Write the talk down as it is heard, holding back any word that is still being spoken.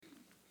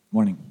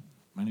Morning.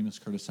 My name is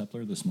Curtis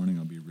Hepler. This morning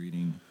I'll be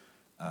reading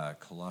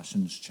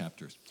Colossians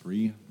chapter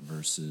 3,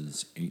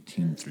 verses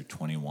 18 through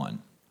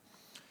 21.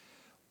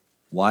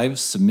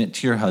 Wives, submit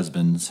to your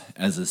husbands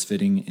as is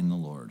fitting in the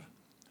Lord.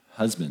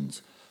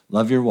 Husbands,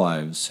 love your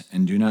wives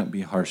and do not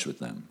be harsh with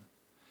them.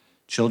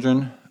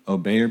 Children,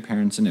 obey your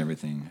parents in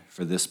everything,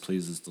 for this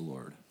pleases the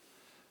Lord.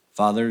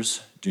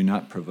 Fathers, do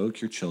not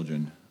provoke your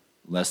children,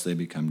 lest they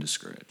become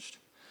discouraged.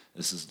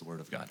 This is the word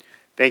of God.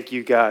 Thank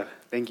you, God.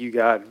 Thank you,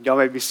 God. Y'all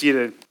may be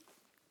seated.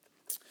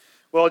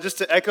 Well, just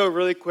to echo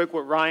really quick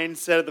what Ryan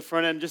said at the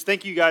front end, just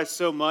thank you guys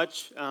so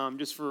much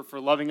just for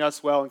loving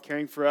us well and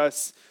caring for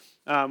us.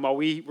 While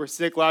we were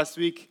sick last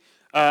week,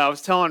 I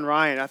was telling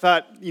Ryan, I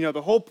thought,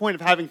 the whole point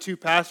of having two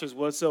pastors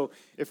was so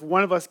if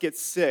one of us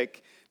gets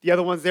sick, the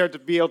other one's there to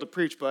be able to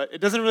preach, but it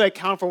doesn't really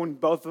account for when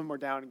both of them are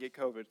down and get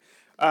COVID.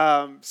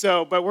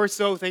 But we're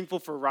so thankful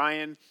for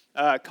Ryan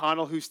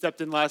Connell, who stepped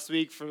in last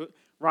week.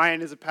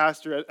 Ryan is a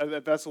pastor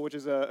at Vessel, which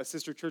is a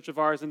sister church of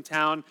ours in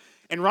town.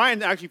 And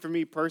Ryan, actually, for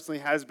me personally,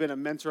 has been a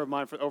mentor of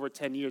mine for over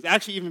 10 years.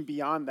 Actually, even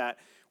beyond that.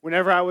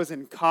 Whenever I was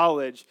in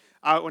college,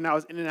 when I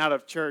was in and out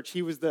of church,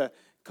 he was the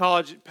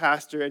college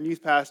pastor and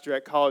youth pastor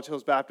at College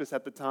Hills Baptist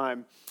at the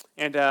time.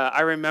 And I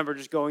remember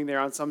just going there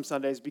on some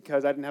Sundays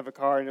because I didn't have a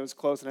car and it was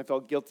close and I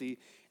felt guilty.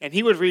 And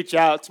he would reach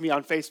out to me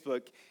on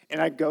Facebook, and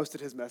I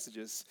ghosted his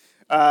messages.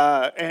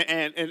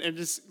 And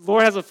just,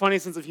 Lord has a funny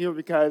sense of humor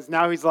because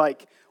now he's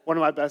like one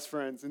of my best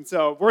friends. And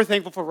so we're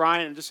thankful for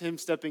Ryan and just him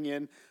stepping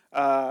in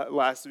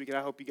last week, and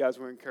I hope you guys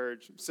were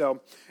encouraged.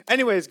 So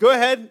anyways, go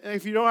ahead.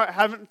 If you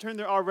haven't turned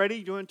there already,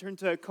 you want to turn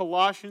to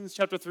Colossians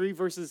chapter 3,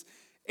 verses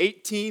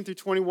 18 through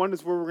 21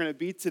 is where we're going to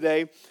be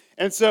today.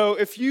 And so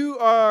if you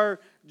are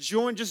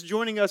just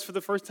joining us for the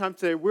first time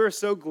today, we're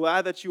so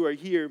glad that you are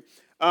here.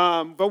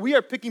 But we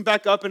are picking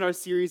back up in our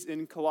series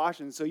in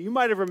Colossians. So you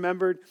might have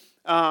remembered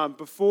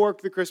before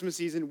the Christmas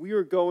season, we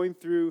were going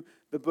through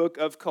the book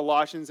of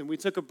Colossians, and we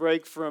took a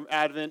break from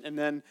Advent and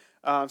then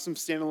some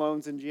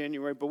standalones in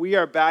January. But we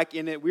are back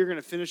in it. We're going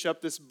to finish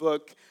up this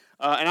book,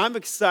 and I'm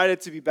excited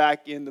to be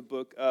back in the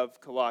book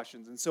of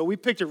Colossians. And so we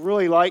picked a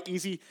really light,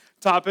 easy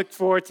topic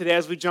for today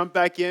as we jump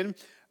back in.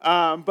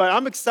 But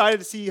I'm excited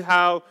to see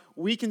how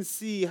we can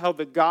see how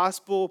the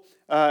gospel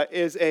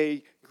is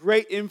a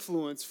great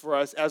influence for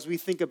us as we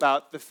think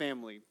about the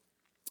family.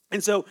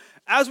 And so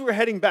as we're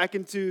heading back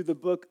into the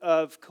book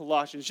of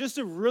Colossians, just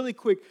a really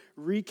quick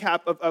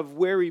recap of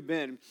where we've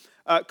been.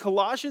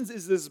 Colossians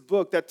is this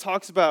book that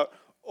talks about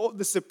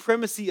the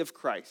supremacy of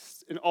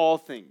Christ in all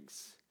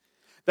things.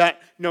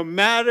 That no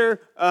matter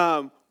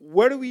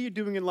what are we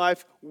doing in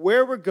life,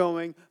 where we're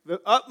going,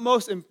 the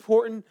utmost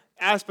important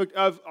aspect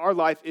of our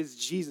life is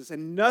Jesus.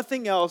 And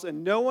nothing else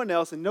and no one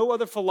else and no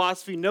other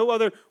philosophy, no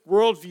other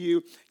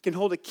worldview can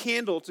hold a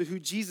candle to who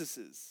Jesus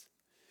is.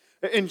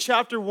 In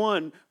chapter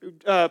 1,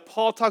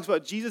 Paul talks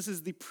about Jesus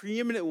is the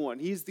preeminent one.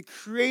 He's the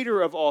creator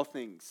of all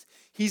things.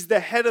 He's the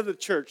head of the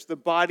church, the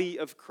body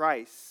of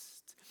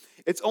Christ.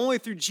 It's only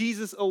through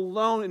Jesus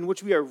alone in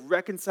which we are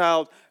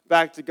reconciled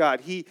back to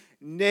God. He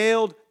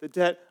nailed the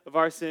debt of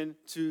our sin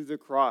to the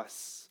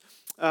cross.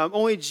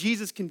 Only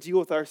Jesus can deal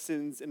with our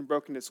sins and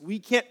brokenness. We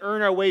can't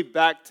earn our way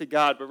back to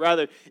God, but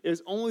rather it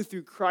is only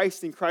through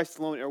Christ and Christ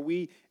alone are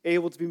we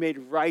able to be made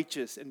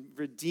righteous and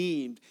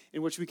redeemed,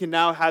 in which we can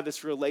now have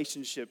this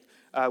relationship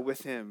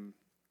with Him.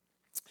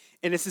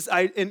 And it's this.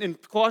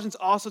 And Colossians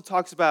also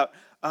talks about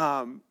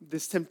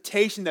this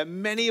temptation that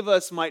many of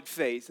us might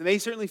face, and they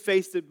certainly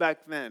faced it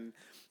back then,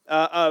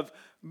 of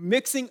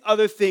mixing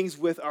other things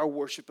with our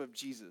worship of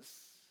Jesus.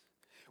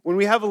 When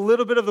we have a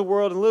little bit of the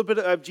world and a little bit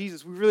of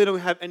Jesus, we really don't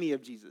have any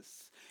of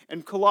Jesus.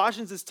 And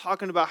Colossians is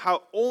talking about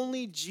how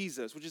only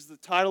Jesus, which is the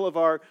title of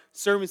our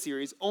sermon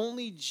series,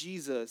 only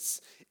Jesus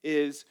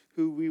is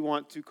who we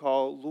want to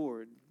call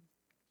Lord.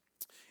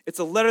 It's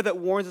a letter that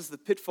warns us the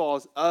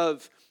pitfalls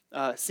of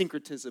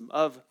syncretism,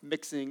 of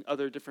mixing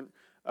other different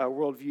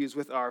worldviews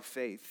with our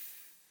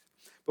faith.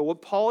 But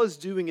what Paul is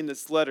doing in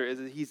this letter is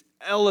that he's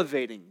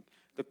elevating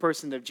the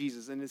person of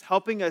Jesus and is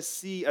helping us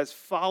see as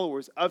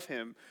followers of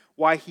Him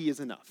why He is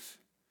enough.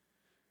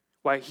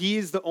 Why He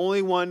is the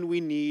only one we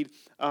need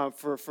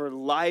for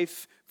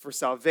life, for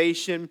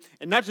salvation,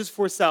 and not just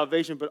for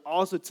salvation, but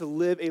also to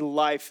live a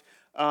life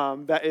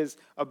that is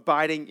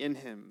abiding in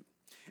Him.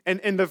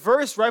 And the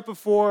verse right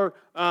before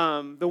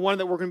the one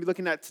that we're going to be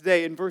looking at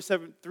today, in verse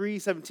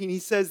 3:17, he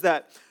says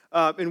that,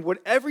 in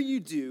whatever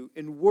you do,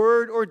 in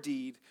word or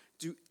deed,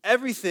 do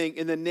everything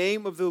in the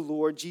name of the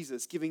Lord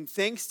Jesus, giving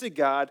thanks to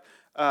God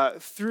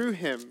through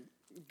Him,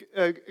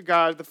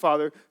 God the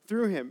Father,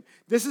 through Him.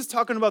 This is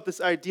talking about this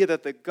idea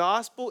that the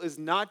gospel is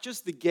not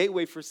just the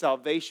gateway for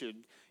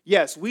salvation.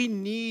 Yes, we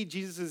need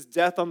Jesus'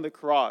 death on the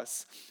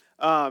cross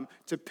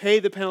to pay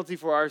the penalty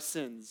for our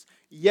sins.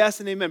 Yes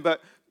and amen.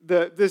 But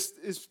this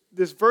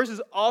verse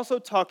is also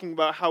talking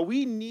about how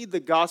we need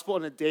the gospel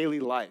in a daily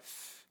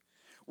life.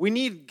 We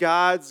need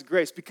God's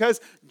grace. Because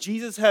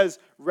Jesus has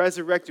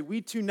resurrected, we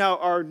too now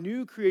are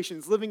new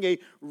creations, living a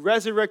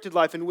resurrected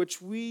life in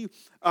which we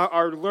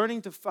are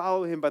learning to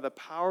follow Him by the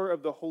power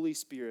of the Holy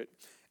Spirit.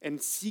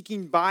 and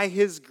seeking by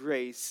his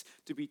grace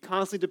to be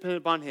constantly dependent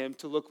upon him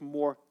to look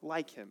more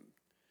like him.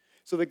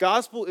 So the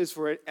gospel is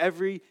for an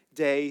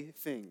everyday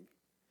thing.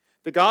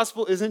 The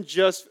gospel isn't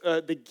just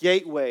the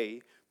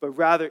gateway, but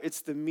rather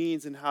it's the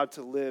means in how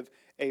to live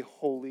a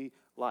holy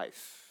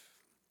life.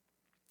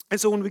 And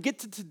so when we get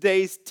to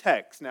today's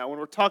text now, when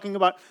we're talking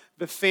about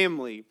the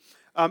family,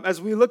 as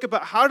we look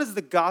about how does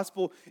the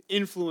gospel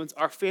influence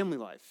our family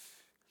life?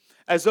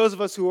 As those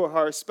of us who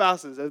are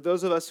spouses, as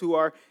those of us who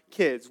are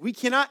kids, we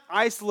cannot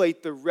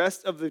isolate the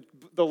rest of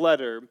the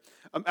letter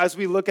as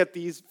we look at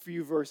these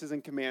few verses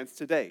and commands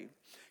today.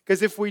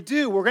 Because if we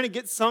do, we're going to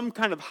get some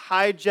kind of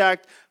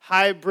hijacked,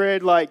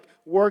 hybrid, like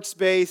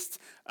works-based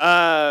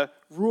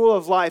rule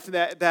of life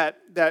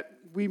that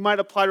we might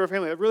apply to our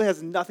family that really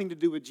has nothing to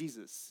do with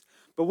Jesus.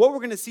 But what we're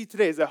going to see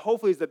today is that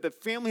hopefully is that the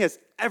family has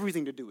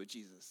everything to do with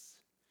Jesus.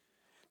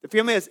 The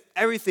family has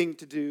everything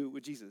to do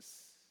with Jesus.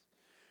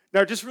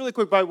 Now, just really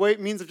quick, by way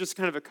means of just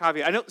kind of a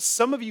caveat, I know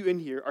some of you in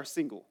here are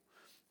single,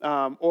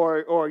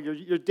 or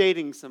you're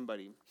dating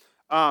somebody.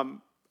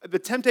 The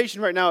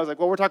temptation right now is like,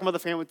 well, we're talking about the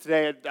family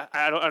today.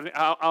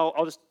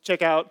 I'll just check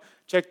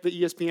the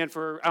ESPN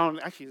for,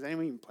 actually, is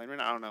anyone even playing right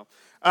now? I don't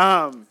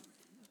know.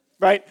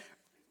 Right?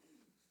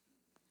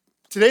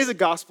 Today's a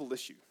gospel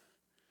issue.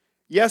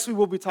 Yes, we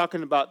will be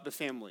talking about the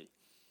family,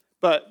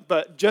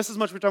 but just as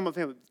much we're talking about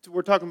family,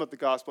 we're talking about the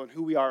gospel and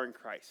who we are in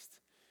Christ.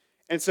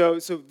 And so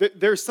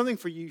there's something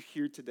for you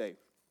here today.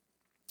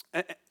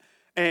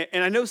 And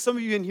I know some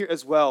of you in here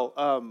as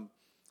well,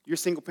 you're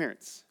single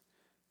parents.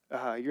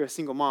 You're a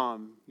single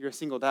mom. You're a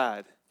single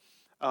dad.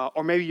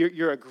 Or maybe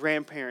you're a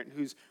grandparent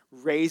who's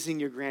raising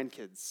your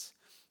grandkids.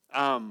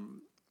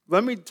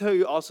 Let me tell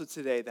you also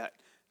today that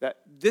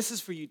this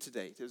is for you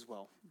today as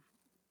well.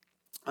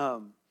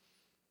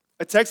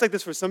 A text like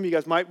this for some of you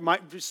guys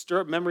might just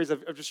stir up memories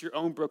of just your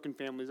own broken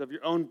families, of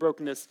your own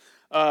brokenness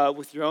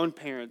with your own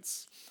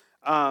parents.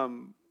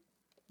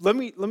 Let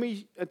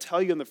me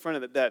tell you on the front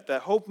of it that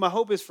my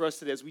hope is for us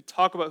today as we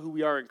talk about who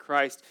we are in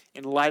Christ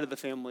in light of the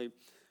family,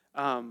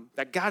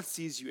 that God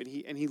sees you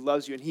and He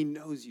loves you and He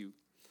knows you.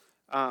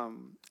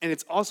 And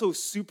it's also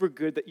super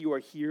good that you are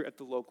here at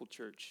the local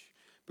church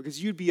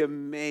because you'd be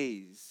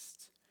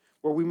amazed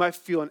where we might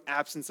feel an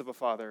absence of a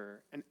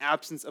father, an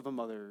absence of a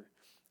mother,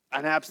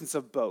 an absence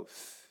of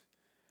both.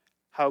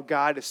 How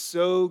God is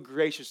so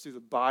gracious through the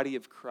body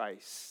of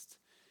Christ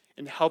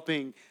in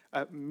helping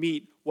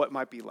meet what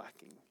might be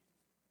lacking.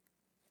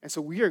 And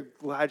so we are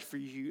glad for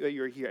you that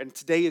you're here. And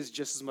today is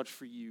just as much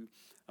for you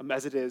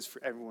as it is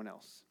for everyone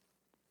else.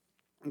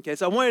 Okay,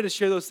 so I wanted to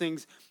share those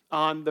things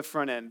on the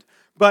front end.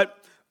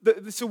 But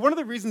so one of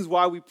the reasons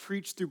why we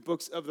preach through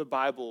books of the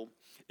Bible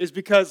is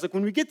because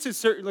when we get to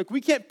certain,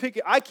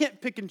 I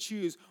can't pick and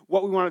choose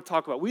what we want to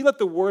talk about. We let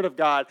the Word of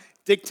God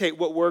dictate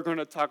what we're going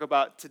to talk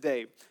about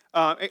today.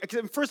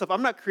 First off,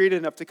 I'm not creative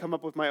enough to come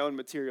up with my own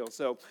material,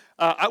 so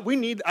I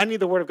need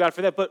the Word of God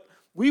for that. But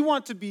we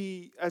want to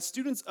be, as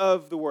students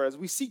of the Word, as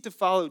we seek to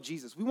follow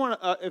Jesus, we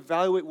want to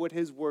evaluate what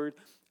His Word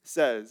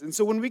says. And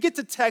so when we get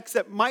to texts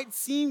that might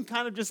seem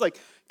kind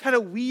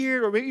of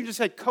weird, or maybe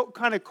just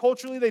kind of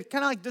culturally, they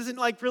kind of doesn't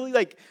really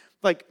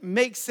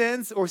make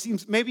sense, or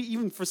seems maybe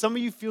even for some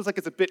of you feels like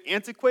it's a bit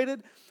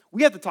antiquated,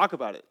 we have to talk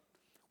about it.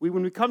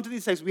 When we come to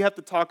these texts, we have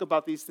to talk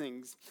about these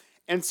things.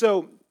 And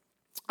so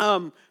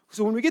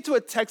when we get to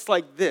a text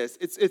like this,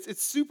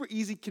 it's super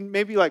easy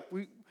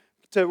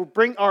to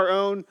bring our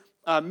own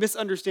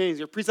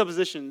misunderstandings or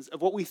presuppositions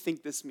of what we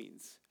think this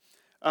means.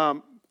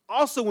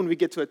 Also, when we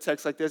get to a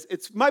text like this,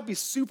 it might be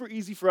super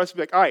easy for us to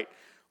be like, all right,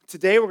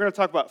 today we're going to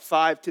talk about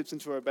 5 tips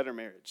into a better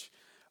marriage,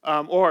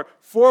 or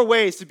 4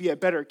 ways to be a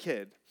better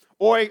kid.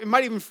 Or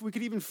we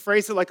could even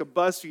phrase it like a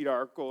BuzzFeed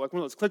article, like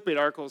one of those clickbait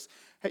articles.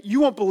 Hey, you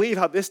won't believe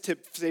how this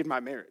tip saved my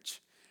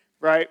marriage,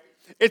 right?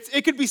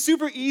 It could be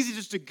super easy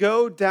just to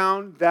go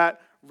down that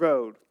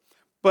road.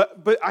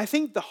 But I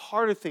think the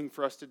harder thing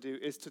for us to do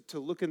is to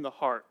look in the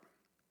heart.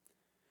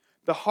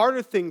 The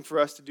harder thing for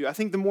us to do, I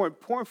think the more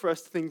important for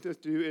us to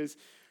do is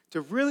to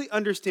really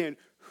understand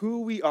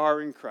who we are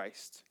in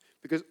Christ.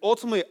 Because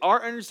ultimately,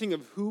 our understanding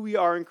of who we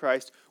are in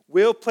Christ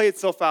will play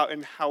itself out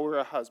in how we're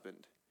a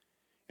husband,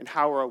 and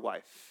how we're a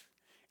wife,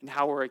 and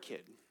how we're a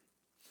kid.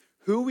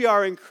 Who we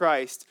are in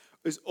Christ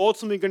is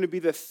ultimately going to be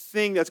the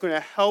thing that's going to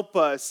help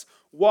us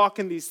walk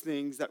in these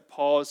things that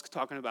Paul is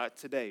talking about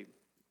today.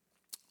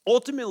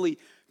 Ultimately,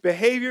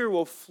 behavior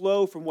will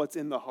flow from what's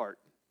in the heart.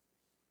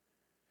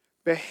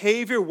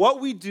 Behavior, what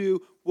we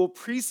do, will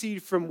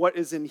precede from what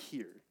is in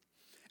here.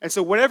 And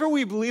so whatever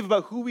we believe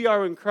about who we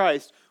are in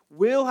Christ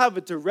will have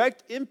a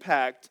direct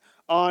impact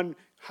on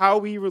how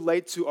we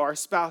relate to our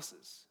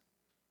spouses,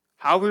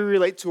 how we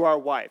relate to our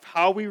wife,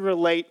 how we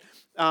relate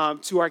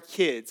to our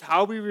kids,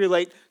 how we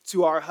relate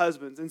to our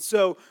husbands. And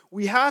so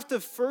we have to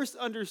first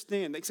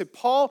understand, like I said,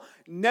 Paul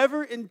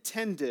never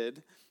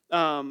intended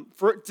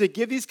to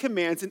give these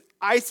commands in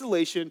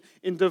isolation,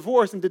 in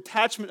divorce, and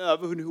detachment of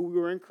who we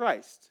were in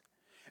Christ.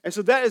 And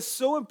so that is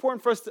so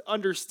important for us to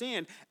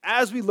understand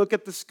as we look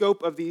at the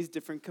scope of these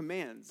different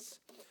commands.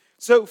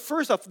 So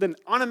first off, then,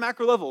 on a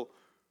macro level,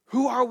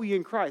 Who are we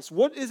in Christ?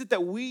 What is it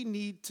that we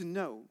need to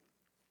know?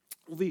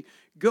 Well, we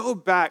go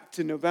back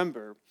to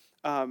November.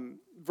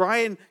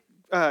 Ryan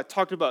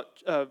talked about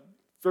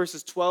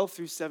verses 12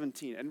 through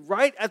 17. And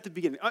right at the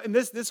beginning, in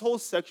this whole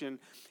section,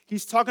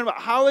 he's talking about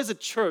how as a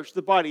church,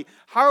 the body,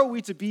 how are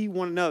we to be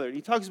one another? And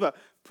he talks about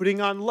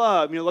putting on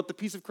love, let the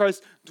peace of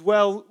Christ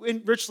dwell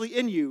richly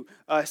in you,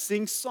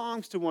 sing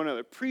songs to one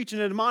another, preach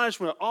and admonish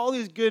one another, all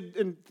these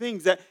good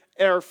things that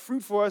are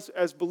fruit for us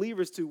as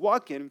believers to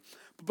walk in.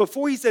 But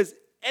before he says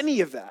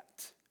any of that,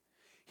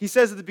 he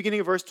says at the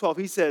beginning of verse 12,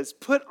 he says,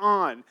 put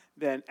on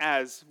then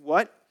as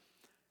what?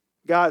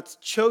 God's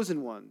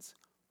chosen ones,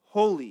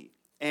 holy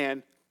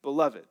and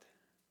beloved.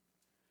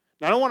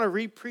 Now, I don't want to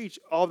re-preach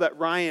all that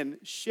Ryan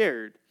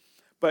shared,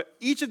 but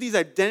each of these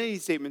identity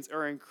statements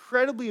are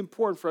incredibly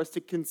important for us to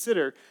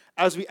consider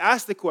as we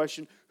ask the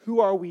question,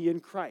 who are we in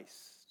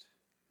Christ?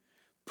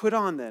 Put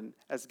on then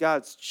as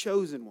God's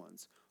chosen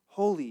ones,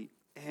 holy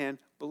and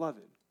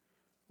beloved.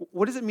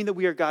 What does it mean that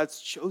we are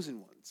God's chosen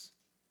ones?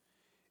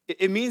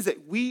 It means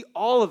that we,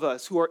 all of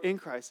us who are in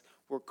Christ,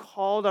 were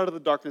called out of the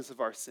darkness of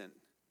our sin.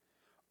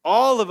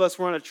 All of us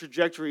were on a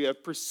trajectory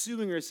of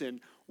pursuing our sin,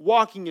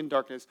 walking in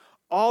darkness,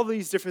 all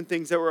these different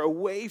things that were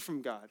away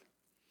from God.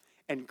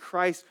 And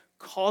Christ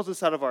calls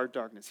us out of our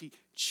darkness. He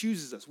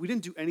chooses us. We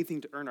didn't do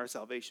anything to earn our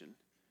salvation.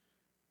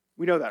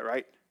 We know that,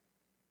 right?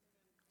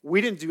 We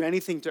didn't do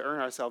anything to earn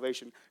our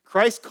salvation.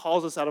 Christ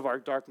calls us out of our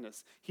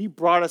darkness. He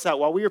brought us out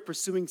while we were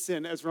pursuing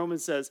sin, as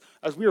Romans says,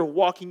 as we were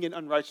walking in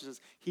unrighteousness.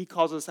 He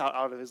calls us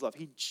out of his love.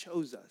 He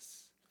chose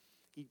us.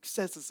 He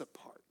sets us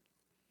apart.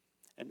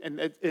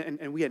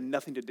 And we had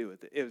nothing to do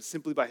with it. It was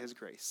simply by his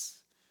grace.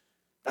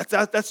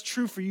 That's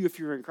true for you if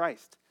you're in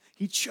Christ.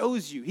 He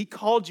chose you. He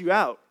called you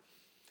out.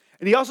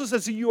 And he also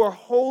says that you are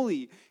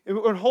holy. And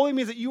holy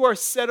means that you are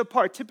set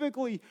apart.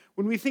 Typically,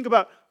 when we think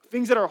about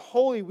things that are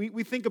holy,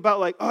 we think about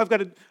like, I've got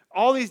to,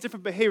 all these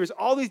different behaviors,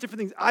 all these different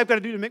things I've got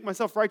to do to make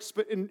myself righteous.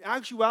 But in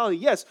actuality,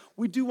 yes,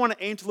 we do want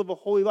to aim to live a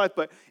holy life.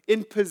 But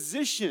in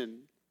position,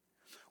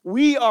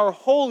 we are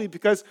holy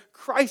because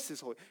Christ is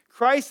holy.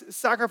 Christ's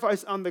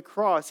sacrifice on the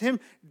cross, him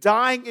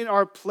dying in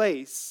our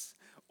place,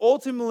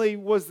 ultimately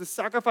was the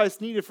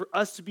sacrifice needed for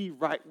us to be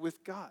right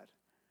with God.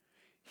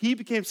 He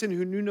became sin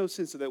who knew no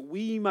sin so that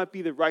we might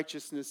be the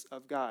righteousness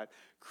of God.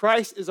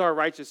 Christ is our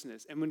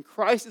righteousness. And when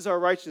Christ is our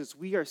righteousness,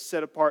 we are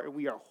set apart and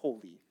we are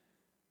holy.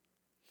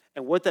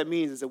 And what that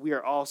means is that we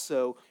are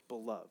also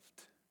beloved.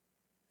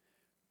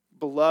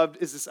 Beloved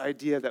is this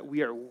idea that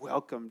we are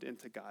welcomed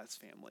into God's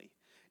family.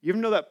 You ever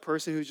know that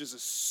person who's just a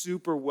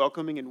super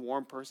welcoming and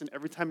warm person?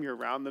 Every time you're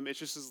around them, it's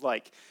just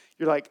like,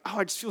 you're like, oh,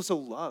 I just feel so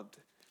loved.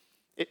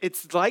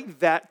 It's like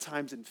that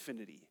times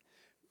infinity.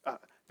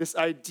 This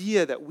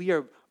idea that we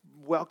are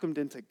welcomed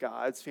into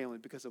God's family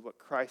because of what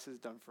Christ has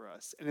done for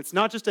us. And it's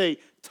not just a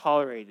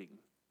tolerating.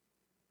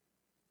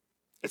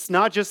 It's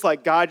not just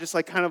like God just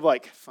like kind of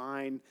like,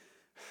 fine,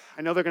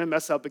 I know they're going to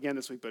mess up again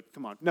this week, but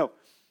come on. No.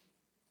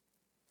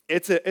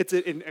 It's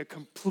a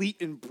complete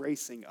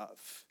embracing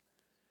of.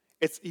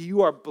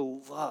 You are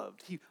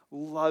beloved. He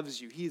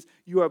loves you.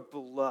 You are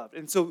beloved.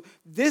 And so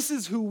this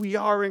is who we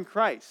are in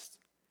Christ.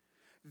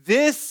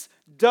 This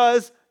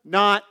does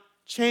not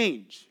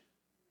change.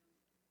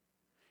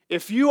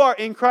 If you are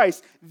in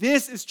Christ,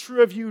 this is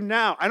true of you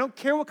now. I don't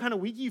care what kind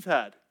of week you've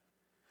had.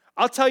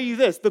 I'll tell you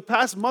this. The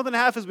past month and a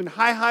half has been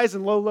high highs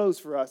and low lows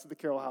for us at the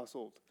Carroll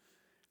household.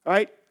 All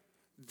right?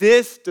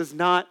 This does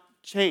not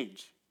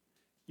change.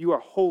 You are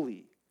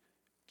holy,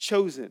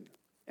 chosen,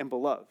 and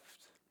beloved.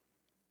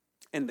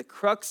 And the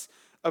crux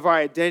of our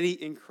identity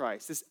in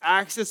Christ, this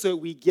access that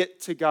we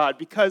get to God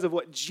because of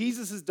what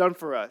Jesus has done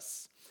for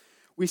us,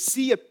 we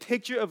see a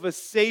picture of a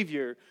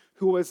Savior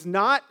who was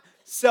not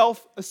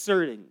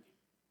self-asserting.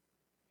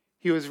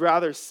 He was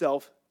rather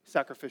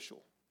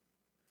self-sacrificial.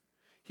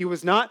 He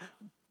was not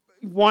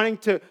wanting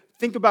to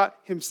think about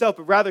himself,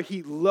 but rather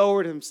he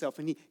lowered himself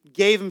and he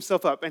gave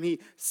himself up and he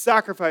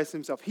sacrificed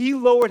himself. He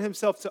lowered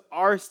himself to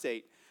our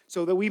state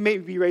so that we may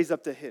be raised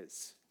up to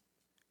his.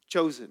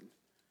 Chosen,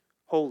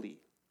 holy,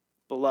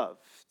 beloved.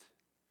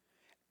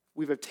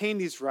 We've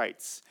obtained these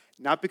rights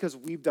not because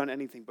we've done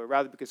anything, but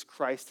rather because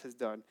Christ has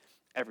done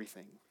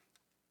everything.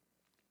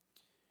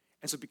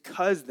 And so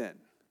because then,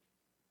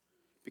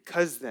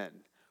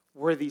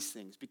 we're these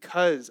things,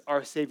 because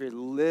our Savior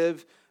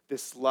lived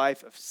this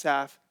life of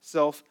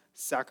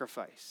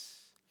self-sacrifice,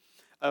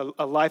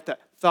 a life that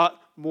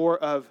thought more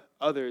of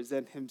others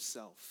than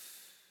himself.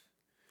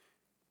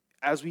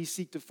 As we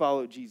seek to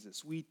follow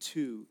Jesus, we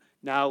too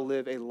now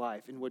live a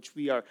life in which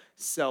we are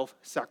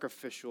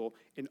self-sacrificial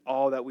in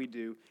all that we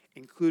do,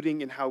 including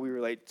in how we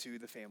relate to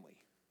the family,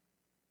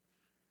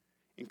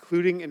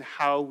 including in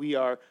how we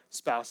are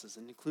spouses,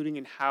 and including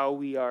in how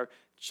we are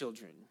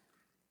children.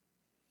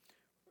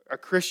 A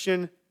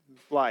Christian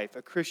life,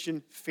 a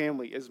Christian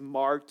family is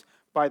marked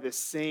by the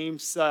same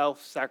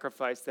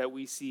self-sacrifice that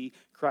we see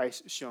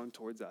Christ shown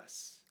towards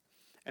us.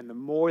 And the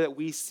more that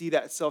we see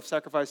that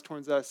self-sacrifice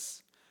towards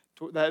us,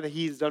 that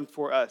he's done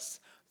for us,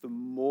 the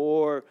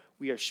more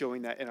we are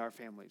showing that in our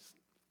families.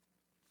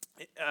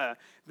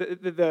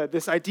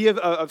 this idea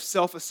of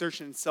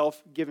self-assertion,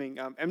 self-giving.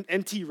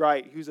 N.T.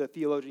 Wright, who's a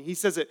theologian, he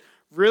says it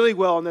really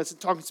well in this,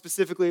 talking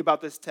specifically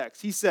about this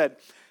text. He said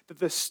that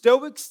the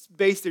Stoics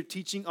base their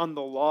teaching on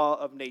the law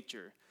of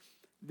nature.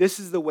 This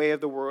is the way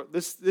of the world.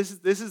 This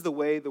is the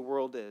way the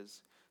world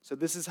is. So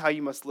this is how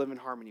you must live in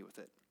harmony with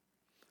it.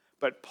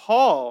 But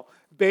Paul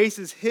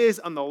bases his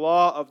on the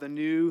law of the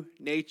new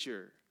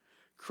nature.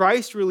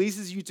 Christ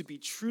releases you to be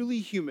truly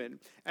human,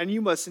 and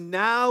you must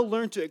now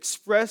learn to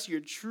express your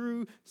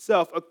true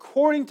self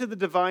according to the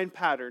divine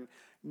pattern,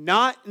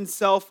 not in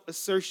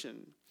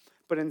self-assertion,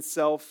 but in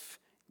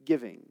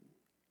self-giving.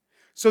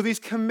 So these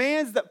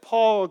commands that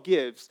Paul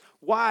gives,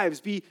 wives,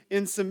 be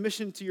in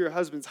submission to your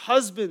husbands.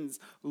 Husbands,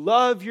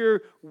 love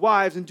your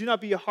wives and do not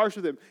be harsh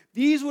with them.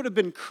 These would have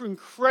been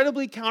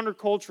incredibly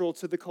countercultural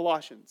to the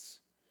Colossians.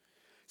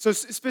 So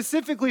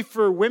specifically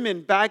for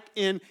women back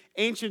in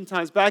ancient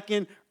times, back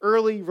in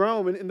early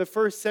Rome in the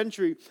first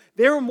century,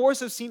 they were more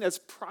so seen as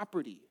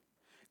property.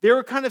 They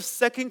were kind of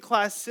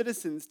second-class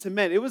citizens to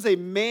men. It was a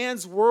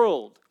man's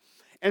world.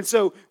 And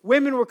so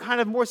women were kind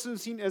of more so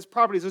seen as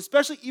properties,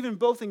 especially even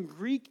both in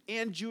Greek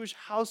and Jewish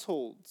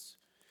households.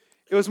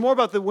 It was more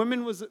about the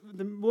woman was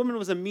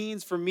a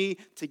means for me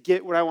to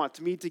get what I want,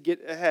 to me to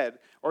get ahead,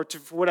 or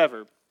for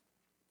whatever.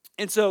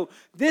 And so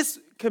these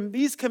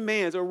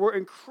commands were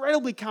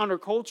incredibly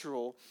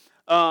countercultural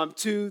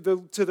to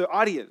the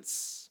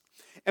audience.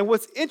 And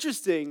what's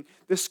interesting,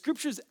 the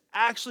scriptures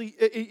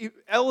actually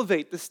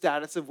elevate the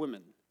status of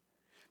women.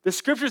 The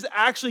scriptures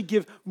actually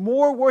give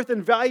more worth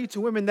and value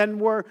to women than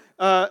were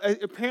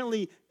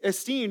apparently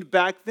esteemed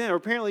back then, or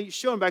apparently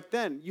shown back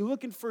then. You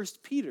look in 1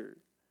 Peter.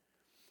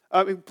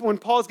 When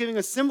Paul's giving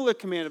a similar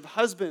command of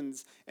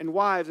husbands and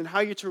wives and how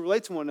you're to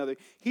relate to one another,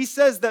 he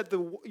says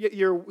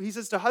he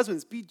says to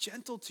husbands, be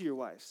gentle to your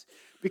wives,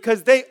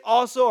 because they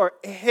also are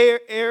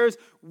heirs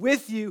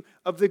with you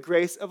of the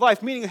grace of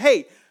life. Meaning,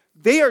 hey,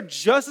 they are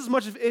just as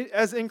much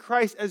as in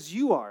Christ as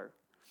you are.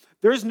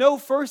 There's no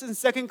first and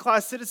second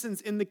class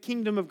citizens in the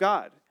kingdom of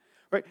God.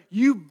 Right?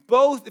 You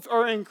both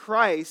are in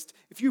Christ.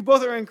 If you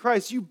both are in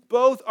Christ, you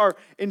both are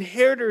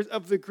inheritors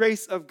of the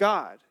grace of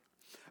God.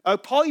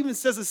 Paul even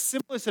says a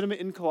similar sentiment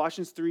in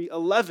Colossians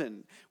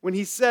 3:11 when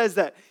he says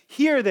that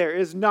here there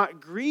is not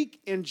Greek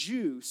and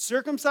Jew,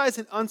 circumcised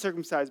and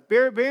uncircumcised,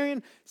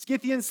 barbarian,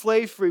 Scythian,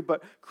 slave free,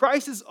 but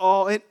Christ is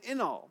all and in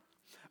all.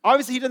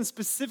 Obviously, he doesn't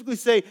specifically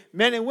say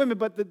men and women,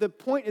 but the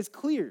point is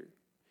clear.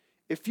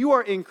 If you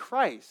are in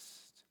Christ,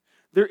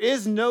 there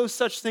is no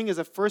such thing as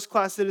a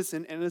first-class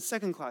citizen and a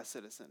second-class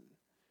citizen.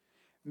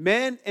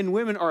 Men and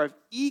women are of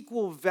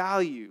equal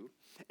value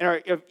and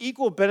are of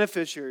equal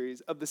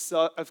beneficiaries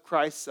of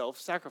Christ's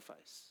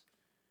self-sacrifice.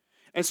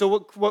 And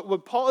so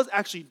what Paul is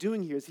actually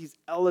doing here is he's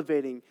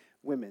elevating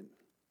women.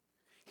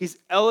 He's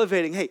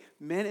elevating, hey,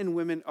 men and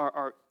women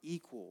are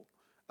equal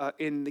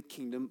in the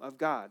kingdom of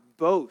God.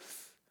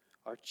 Both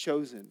are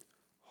chosen,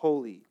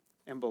 holy,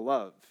 and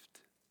beloved.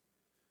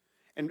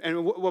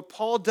 And what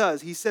Paul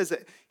does, he says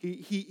that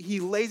he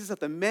lays this out.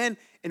 The men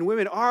and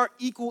women are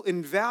equal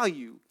in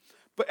value,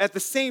 but at the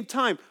same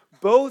time,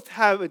 both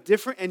have a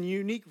different and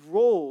unique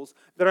roles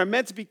that are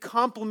meant to be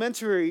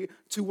complementary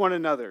to one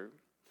another.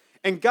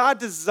 And God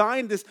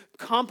designed this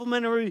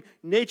complementary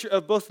nature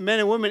of both men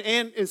and women,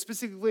 and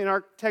specifically in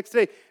our text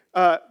today,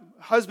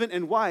 husband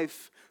and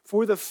wife,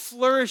 for the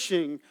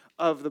flourishing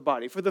of the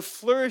body, for the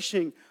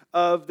flourishing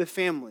of the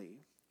family.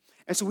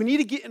 And so we need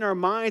to get in our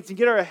minds and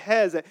get our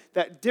heads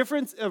that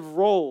difference of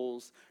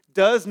roles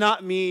does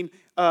not mean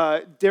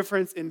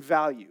difference in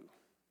value.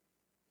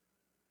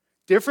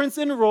 Difference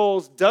in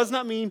roles does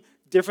not mean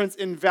difference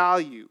in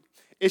value.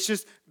 It's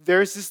just,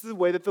 there's just the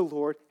way that the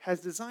Lord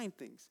has designed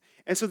things.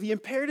 And so the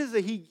imperatives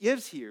that he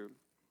gives here,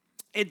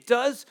 it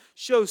does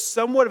show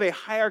somewhat of a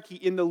hierarchy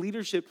in the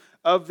leadership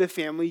of the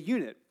family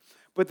unit.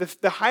 But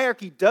the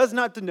hierarchy does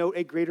not denote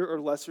a greater or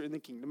lesser in the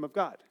kingdom of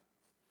God.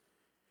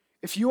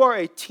 If you are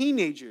a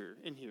teenager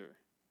in here,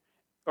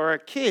 or a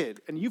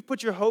kid, and you've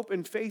put your hope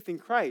and faith in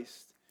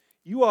Christ,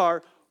 you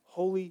are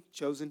holy,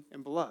 chosen,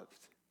 and beloved.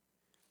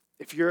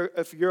 If you're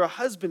a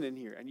husband in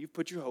here, and you've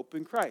put your hope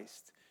in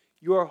Christ,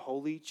 you are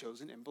holy,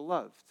 chosen, and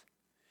beloved.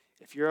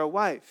 If you're a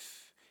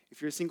wife,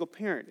 if you're a single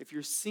parent, if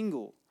you're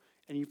single,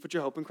 and you put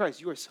your hope in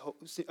Christ, you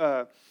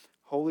are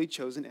holy,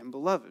 chosen, and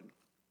beloved.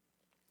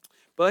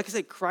 But like I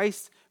said,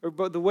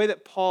 the way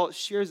that Paul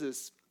shares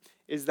this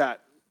is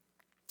that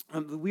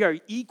we are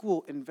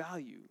equal in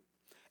value.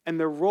 And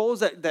the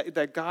roles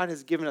that God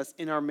has given us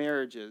in our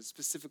marriages,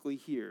 specifically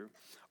here,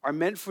 are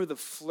meant for the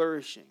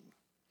flourishing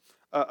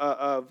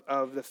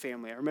of the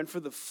family, are meant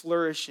for the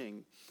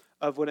flourishing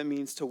of what it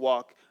means to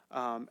walk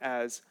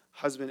as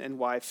husband and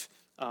wife,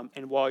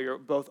 and while you're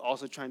both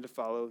also trying to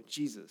follow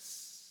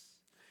Jesus.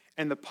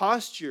 And the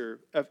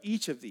posture of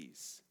each of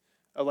these,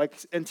 like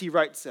N.T.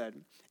 Wright said,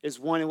 is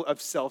one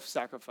of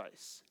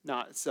self-sacrifice,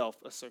 not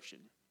self-assertion.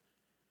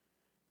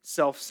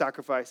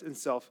 Self-sacrifice and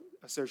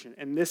self-assertion.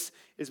 And this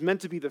is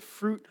meant to be the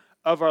fruit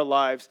of our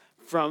lives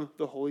from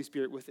the Holy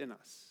Spirit within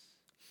us.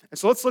 And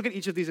so let's look at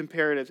each of these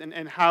imperatives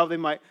and how they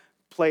might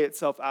play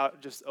itself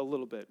out just a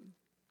little bit.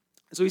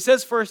 So he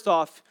says first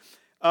off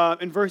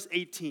in verse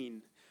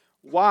 18,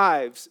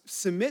 wives,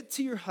 submit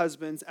to your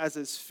husbands as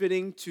is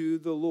fitting to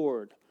the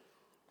Lord.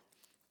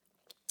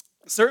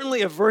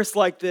 Certainly a verse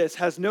like this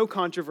has no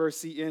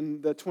controversy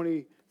in the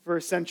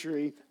 21st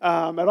century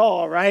at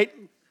all, right?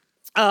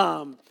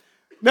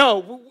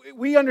 No,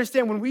 we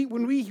understand when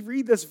we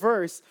read this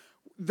verse,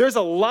 there's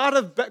a lot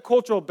of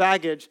cultural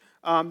baggage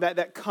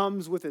that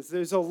comes with it.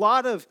 There's a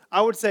lot of,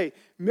 I would say,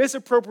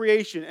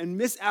 misappropriation and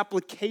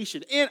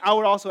misapplication, and I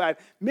would also add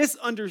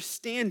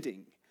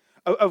misunderstanding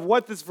of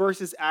what this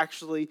verse is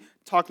actually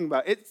talking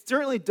about. It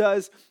certainly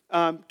does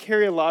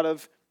carry a lot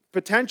of,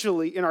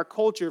 potentially in our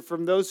culture,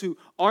 from those who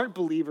aren't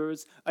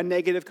believers, a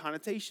negative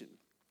connotation.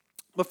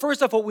 But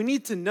first off, what we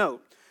need to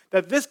note,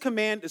 that this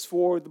command is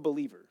for the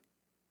believer.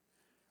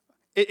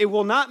 It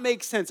will not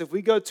make sense if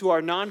we go to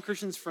our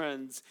non-Christians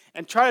friends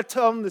and try to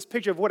tell them this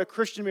picture of what a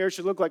Christian marriage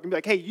should look like and be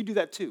like, hey, you do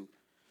that too.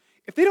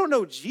 If they don't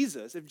know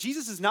Jesus, if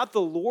Jesus is not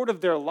the Lord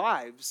of their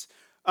lives,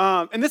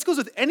 and this goes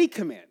with any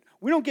command,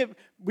 we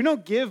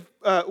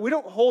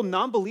don't hold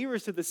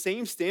non-believers to the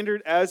same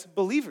standard as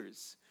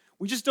believers.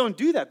 We just don't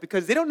do that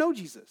because they don't know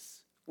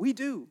Jesus. We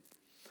do.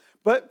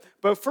 But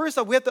first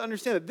off, we have to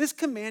understand that this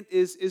command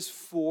is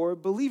for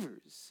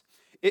believers.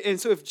 And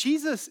so if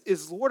Jesus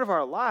is Lord of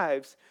our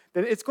lives,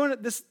 then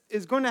this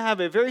is going to have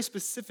a very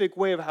specific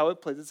way of how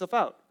it plays itself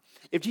out.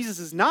 If Jesus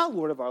is not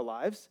Lord of our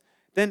lives,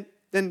 then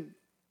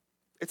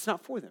it's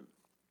not for them.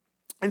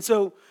 And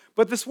so,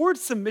 but this word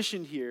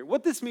submission here,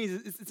 what this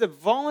means is it's a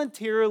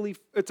voluntary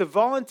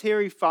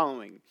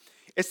following.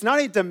 It's not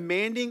a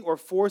demanding or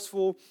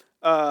forceful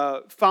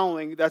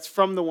following that's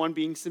from the one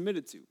being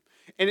submitted to.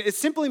 And it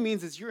simply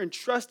means is you're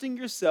entrusting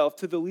yourself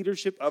to the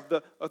leadership of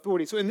the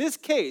authority. So in this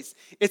case,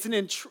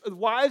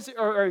 wives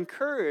are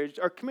encouraged,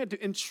 are commanded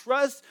to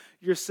entrust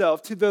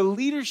yourself to the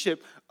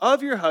leadership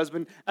of your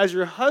husband as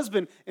your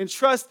husband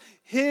entrusts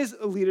his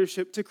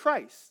leadership to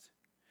Christ.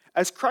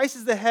 As Christ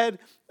is the head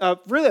of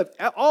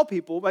all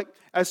people, like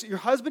as your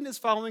husband is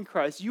following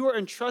Christ, you are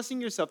entrusting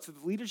yourself to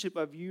the leadership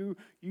of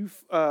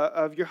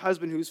of your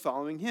husband who's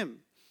following him.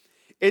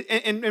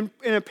 In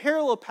a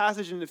parallel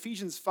passage in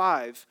Ephesians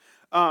 5,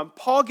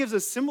 Paul gives a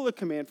similar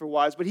command for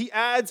wives, but he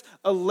adds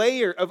a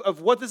layer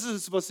of what this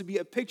is supposed to be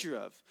a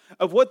picture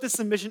of what this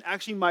submission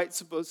actually might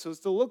supposed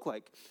to look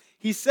like.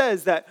 He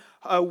says that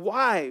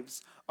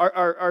wives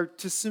are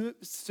to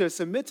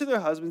submit to their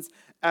husbands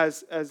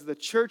as the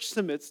church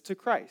submits to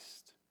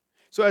Christ.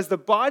 So as the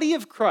body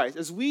of Christ,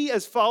 as we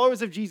as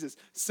followers of Jesus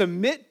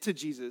submit to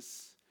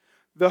Jesus,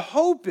 the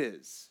hope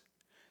is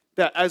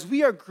that as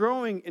we are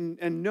growing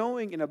and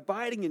knowing and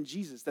abiding in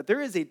Jesus, that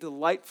there is a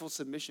delightful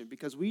submission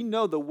because we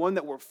know the one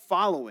that we're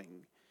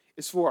following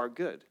is for our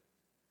good.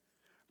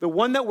 The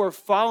one that we're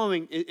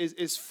following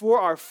is for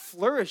our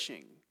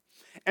flourishing.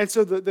 And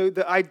so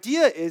the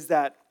idea is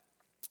that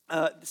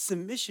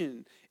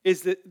submission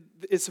is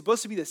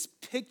supposed to be this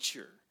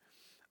picture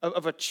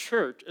of a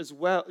church as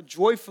well,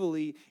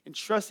 joyfully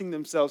entrusting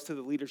themselves to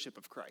the leadership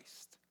of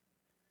Christ.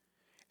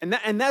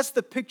 And that's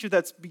the picture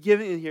that's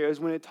given in here is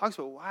when it talks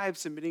about wives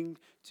submitting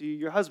to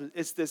your husband.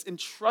 It's this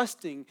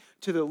entrusting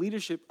to the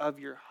leadership of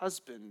your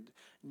husband,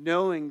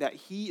 knowing that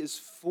he is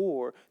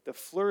for the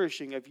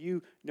flourishing of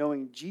you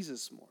knowing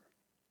Jesus more.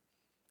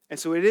 And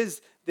so it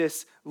is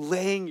this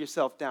laying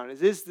yourself down.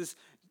 It is this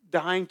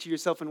dying to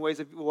yourself in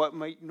ways of what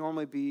might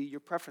normally be your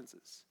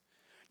preferences.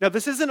 Now,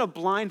 this isn't a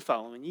blind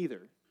following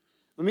either.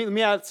 Let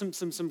me add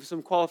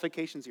some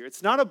qualifications here.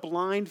 It's not a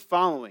blind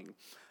following.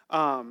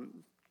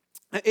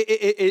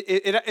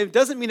 It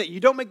doesn't mean that you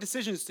don't make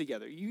decisions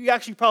together. You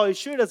actually probably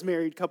should, as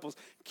married couples,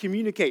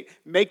 communicate,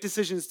 make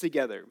decisions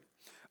together.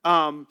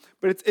 But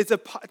it's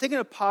taking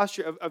a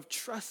posture of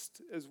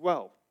trust as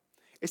well.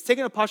 It's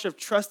taking a posture of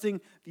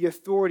trusting the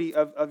authority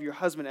of your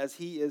husband as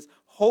he is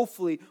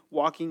hopefully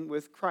walking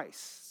with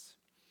Christ.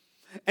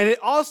 And it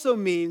also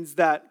means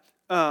that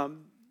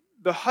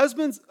the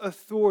husband's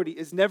authority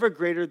is never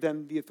greater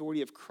than the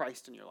authority of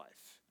Christ in your life.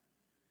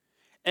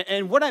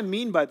 And what I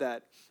mean by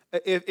that,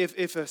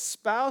 if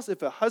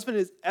a husband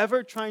is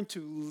ever trying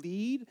to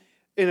lead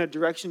in a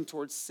direction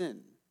towards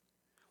sin,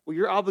 well,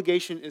 your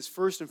obligation is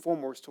first and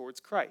foremost towards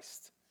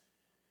Christ.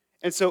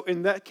 And so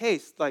in that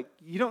case,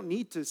 you don't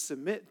need to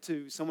submit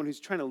to someone who's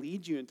trying to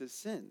lead you into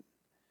sin.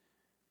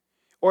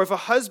 Or if a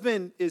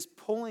husband is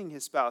pulling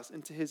his spouse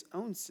into his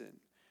own sin,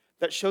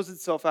 that shows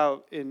itself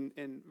out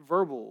in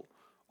verbal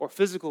or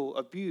physical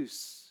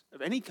abuse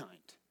of any kind,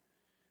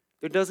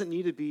 there doesn't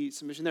need to be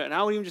submission there. And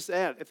I would even just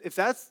add, if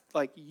that's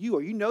you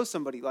or you know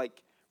somebody,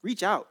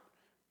 reach out.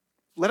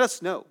 Let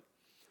us know.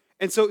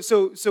 And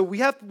so we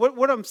have,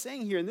 what I'm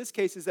saying here in this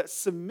case is that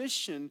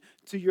submission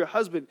to your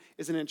husband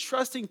is an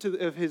entrusting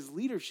of his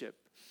leadership.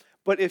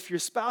 But if your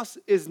spouse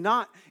is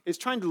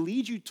trying to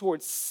lead you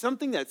towards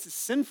something that's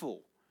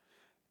sinful,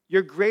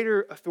 your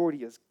greater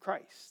authority is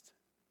Christ.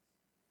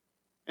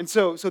 And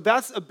so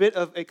that's a bit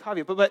of a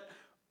caveat. But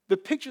the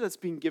picture that's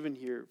being given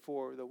here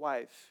for the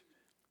wife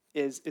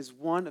is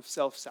one of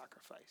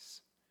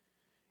self-sacrifice.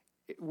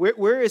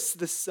 Where is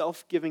the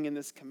self-giving in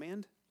this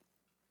command?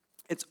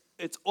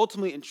 It's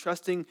ultimately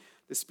entrusting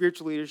the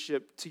spiritual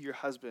leadership to your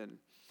husband,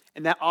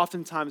 and that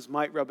oftentimes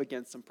might rub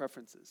against some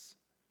preferences.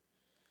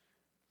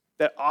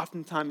 That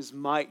oftentimes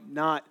might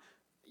not,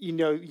 and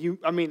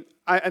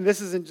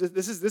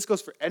this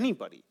goes for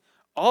anybody.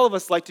 All of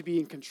us like to be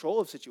in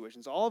control of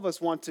situations. All of us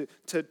want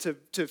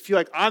to feel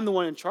like I'm the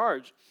one in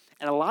charge.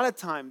 And a lot of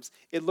times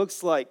it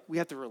looks like we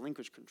have to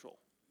relinquish control.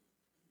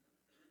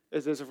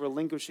 There's a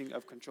relinquishing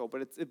of control,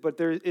 but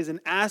there is an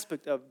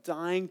aspect of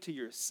dying to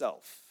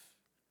yourself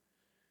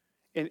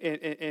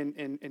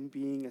in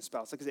being a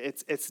spouse. Like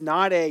it's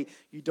not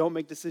you don't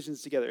make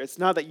decisions together. It's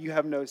not that you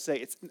have no say.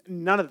 It's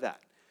none of that.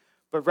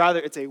 But rather,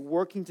 it's a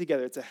working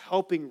together. It's a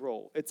helping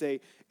role. It's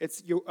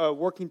you're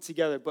working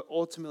together, but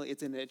ultimately,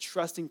 it's in a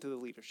trusting to the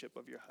leadership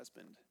of your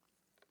husband.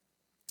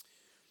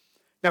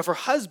 Now, for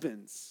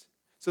husbands,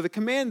 so the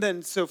command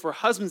then, so for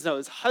husbands now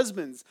is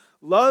husbands,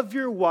 love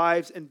your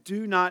wives and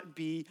do not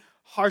be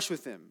harsh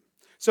with them.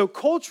 So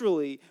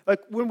culturally, like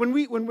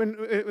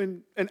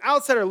when an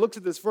outsider looks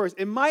at this verse,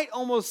 it might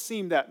almost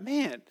seem that,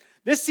 man,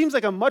 this seems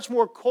like a much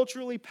more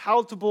culturally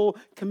palatable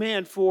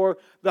command for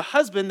the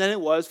husband than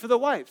it was for the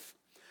wife.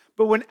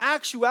 But when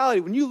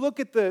actuality, when you look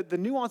at the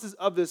nuances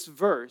of this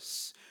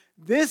verse,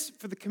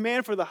 for the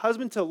command for the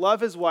husband to love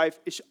his wife,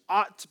 it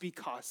ought to be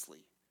costly.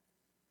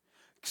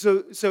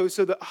 So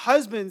the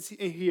husbands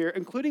here,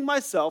 including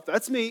myself,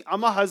 that's me,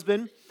 I'm a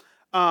husband,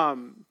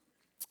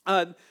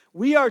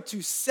 we are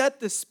to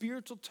set the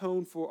spiritual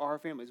tone for our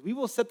families. We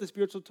will set the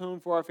spiritual tone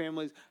for our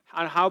families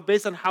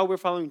based on how we're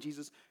following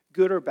Jesus,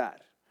 good or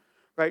bad,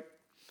 right?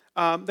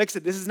 Like I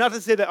said, this is not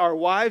to say that our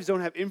wives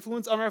don't have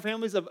influence on our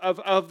families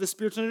of the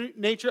spiritual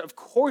nature. Of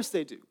course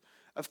they do.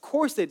 Of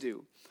course they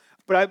do.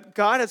 But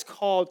God has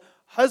called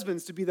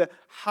husbands to be the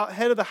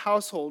head of the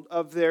household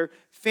of their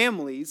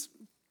families,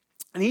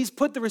 and he's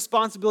put the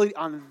responsibility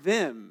on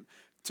them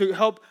to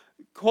help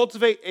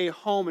cultivate a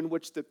home in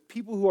which the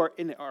people who are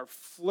in it are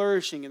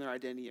flourishing in their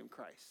identity in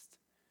Christ.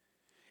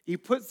 He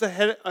puts the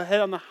head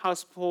on the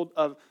household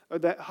or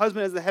the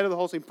husband as the head of the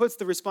household. He puts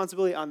the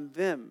responsibility on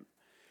them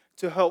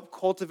to help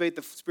cultivate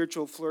the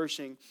spiritual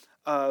flourishing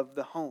of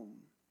the home.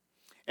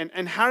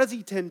 And how does he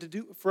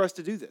intend for us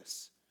to do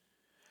this?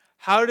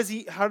 How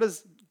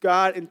does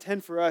God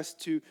intend for us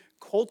to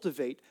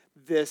cultivate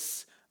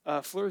this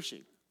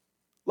flourishing?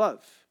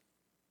 Love.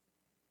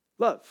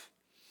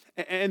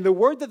 And the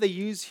word that they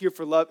use here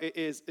for love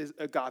is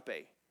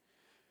agape.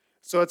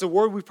 So it's a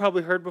word we've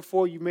probably heard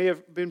before. You may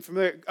have been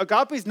familiar.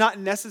 Agape is not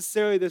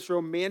necessarily this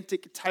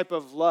romantic type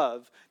of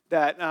love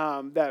that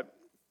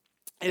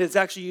it is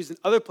actually used in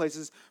other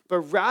places, but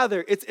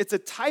rather it's a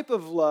type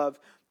of love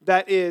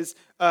that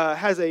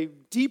has a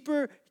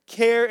deeper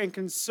care and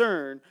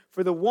concern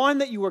for the one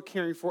that you are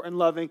caring for and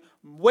loving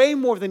way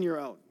more than your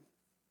own.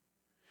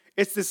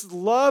 It's this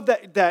love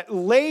that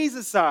lays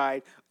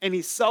aside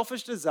any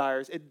selfish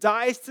desires. It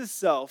dies to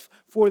self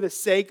for the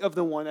sake of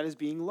the one that is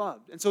being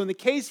loved. And so in the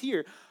case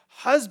here,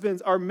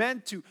 husbands are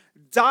meant to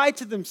die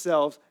to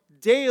themselves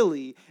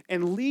daily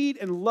and lead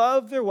and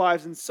love their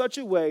wives in such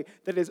a way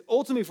that is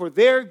ultimately for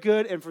their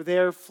good and for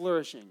their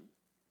flourishing.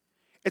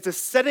 It's a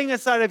setting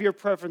aside of your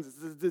preferences.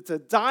 It's a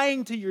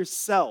dying to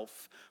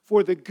yourself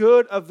for the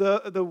good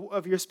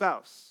of your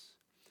spouse.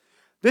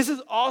 This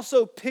is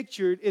also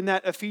pictured in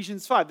that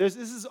Ephesians 5. This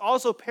is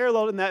also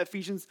paralleled in that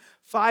Ephesians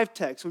 5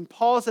 text when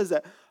Paul says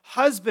that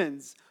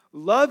husbands,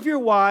 love your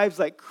wives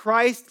like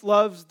Christ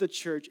loves the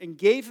church and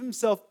gave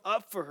himself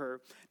up for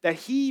her that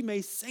he may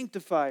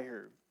sanctify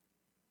her.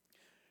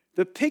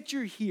 The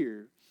picture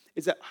here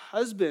is that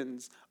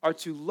husbands are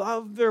to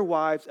love their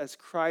wives as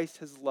Christ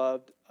has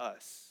loved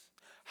us.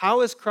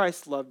 How has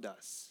Christ loved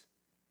us?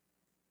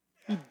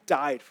 He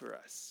died for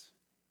us.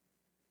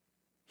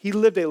 He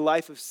lived a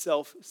life of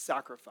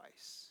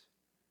self-sacrifice.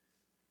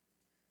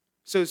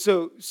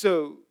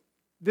 So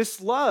this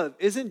love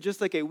isn't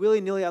just like a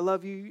willy-nilly, I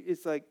love you.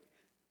 It's like,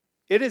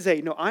 it is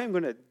no, I am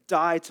going to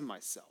die to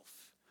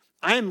myself.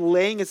 I am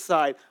laying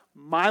aside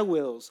my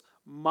wills,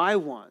 my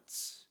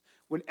wants,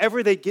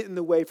 whenever they get in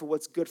the way for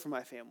what's good for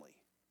my family.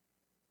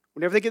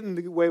 Whenever they get in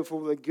the way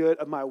for the good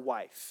of my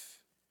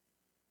wife.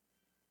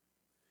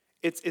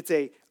 It's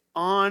a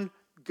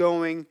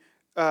ongoing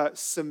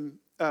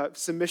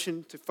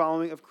submission to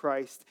following of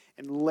Christ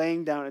and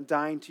laying down and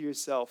dying to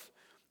yourself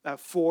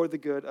for the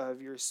good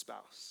of your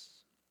spouse.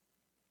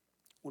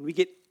 When we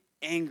get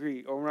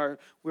angry or when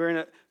we're in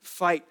a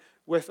fight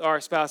with our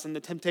spouse and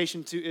the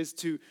temptation is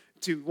to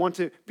want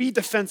to be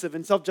defensive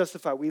and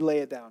self-justify, we lay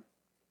it down.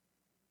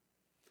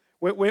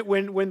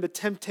 When the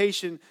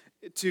temptation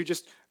to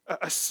just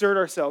assert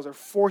ourselves or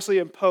forcibly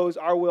impose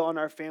our will on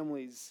our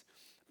families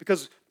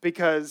because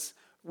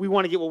we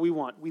want to get what we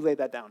want, we lay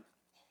that down.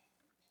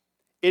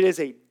 It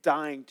is a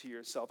dying to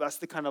yourself. That's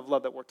the kind of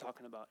love that we're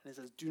talking about. And it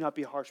says, do not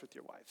be harsh with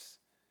your wives.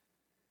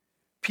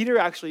 Peter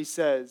actually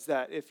says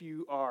that if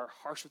you are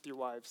harsh with your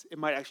wives, it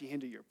might actually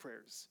hinder your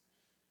prayers.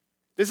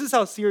 This is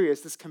how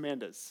serious this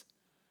command is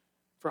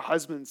for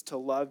husbands to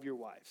love your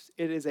wives.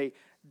 It is a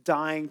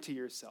dying to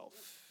yourself.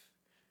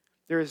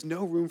 There is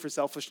no room for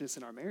selfishness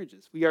in our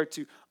marriages. We are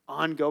to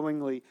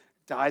ongoingly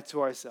die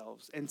to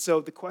ourselves. And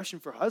so the question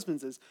for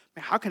husbands is,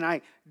 man, how can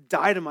I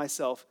die to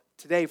myself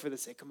today for the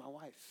sake of my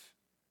wife?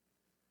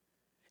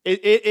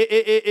 It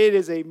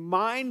is a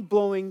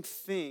mind-blowing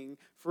thing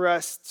for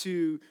us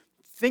to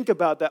think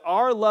about that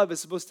our love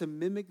is supposed to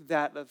mimic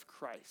that of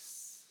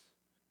Christ.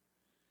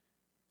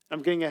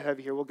 I'm getting ahead of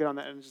you here. We'll get on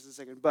that in just a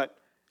second. But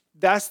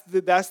that's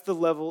the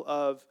level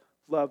of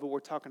love that we're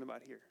talking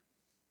about here.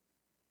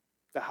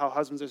 That how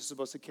husbands are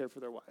supposed to care for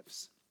their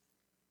wives.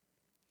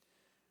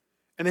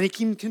 And then he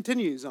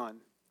continues on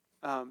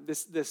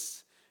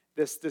this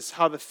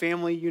how the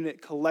family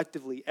unit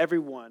collectively,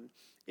 everyone,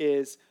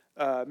 is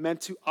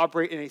meant to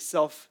operate in a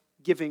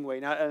self-giving way,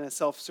 not in a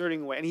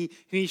self-serving way. And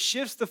he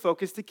shifts the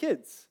focus to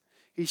kids.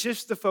 He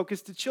shifts the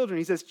focus to children.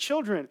 He says,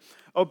 children,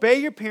 obey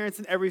your parents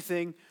in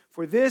everything,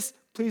 for this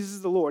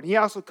pleases the Lord. He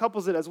also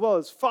couples it as well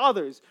as,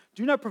 fathers,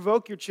 do not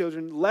provoke your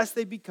children, lest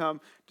they become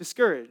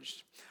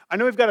discouraged. I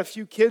know we've got a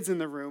few kids in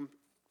the room,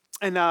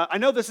 and I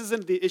know this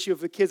isn't the issue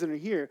of the kids that are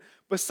here,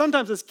 but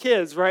sometimes as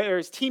kids, right, or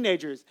as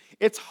teenagers,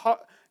 it's hard.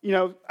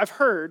 I've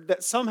heard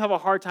that some have a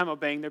hard time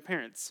obeying their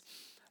parents.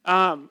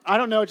 I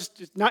don't know,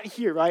 just not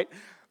here, right?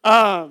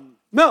 No.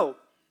 I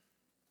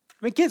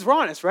mean, kids, we're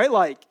honest, right?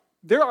 Like,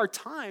 there are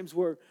times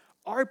where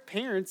our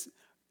parents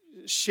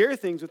share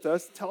things with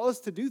us, tell us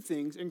to do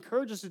things,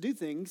 encourage us to do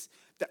things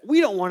that we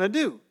don't want to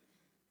do,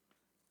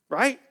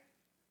 right?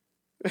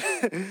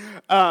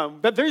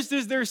 But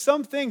there's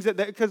some things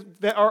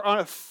that are on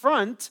a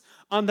front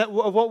on that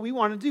of what we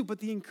want to do. But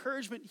the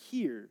encouragement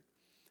here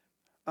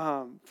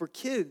for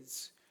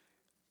kids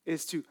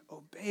is to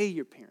obey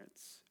your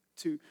parents,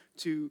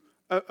 to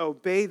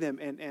obey them,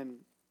 and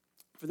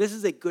for this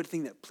is a good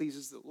thing that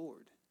pleases the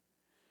Lord.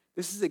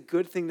 This is a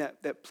good thing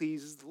that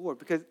pleases the Lord,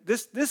 because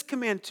this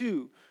command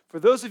too, for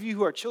those of you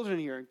who are children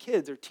here and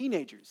kids or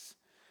teenagers,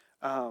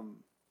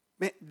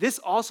 man, this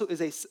also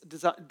is a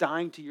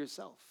dying to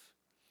yourself.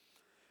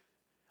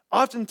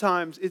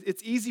 Oftentimes,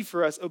 it's easy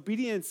for us,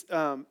 obedience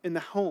in the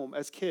home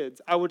as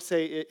kids, I would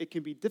say it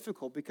can be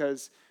difficult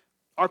because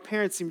our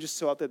parents seem just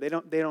so out there. They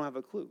don't have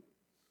a clue,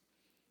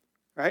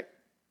 right?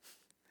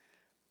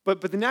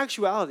 But in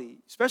actuality,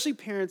 especially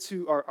parents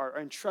who are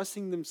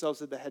entrusting themselves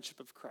to the headship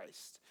of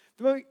Christ,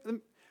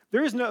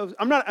 there is no.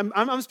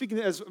 I'm speaking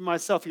as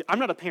myself here. I'm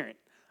not a parent,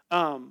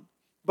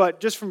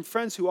 but just from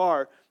friends who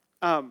are,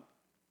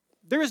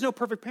 there is no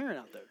perfect parent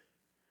out there.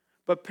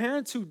 But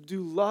parents who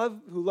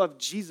love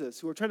Jesus,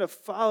 who are trying to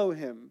follow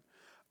him,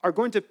 are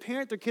going to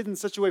parent their kids in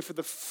such a way for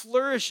the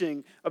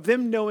flourishing of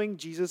them knowing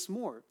Jesus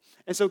more.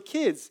 And so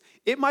kids,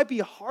 it might be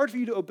hard for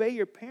you to obey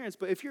your parents,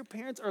 but if your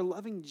parents are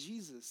loving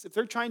Jesus, if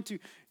they're trying to,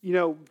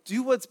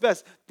 do what's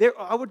best,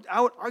 I would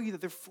argue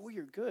that they're for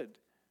your good.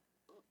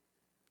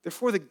 They're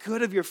for the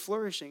good of your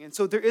flourishing. And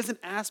so there is an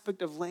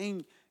aspect of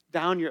laying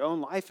down your own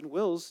life and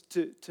wills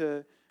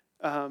to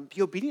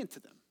be obedient to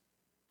them,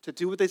 to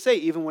do what they say,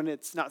 even when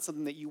it's not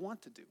something that you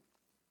want to do.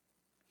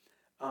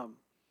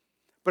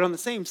 But on the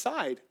same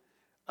side,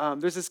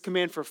 there's this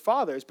command for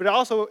fathers, but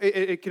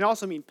it can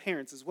also mean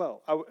parents as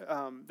well.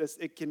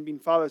 It can mean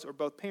fathers or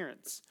both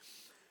parents.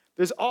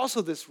 There's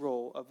also this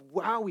role of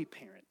how we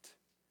parent,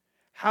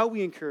 how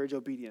we encourage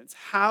obedience,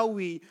 how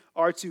we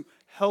are to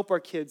help our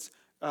kids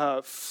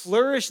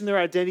flourish in their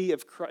identity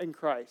in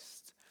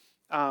Christ.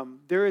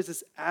 There is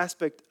this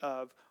aspect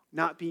of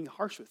not being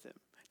harsh with them,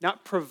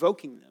 not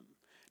provoking them,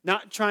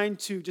 not trying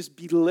to just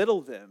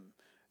belittle them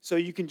so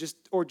you can just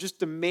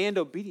demand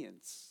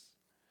obedience.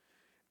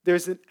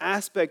 There's an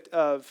aspect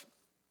of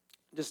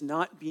just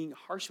not being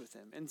harsh with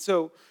them. And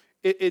so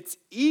it's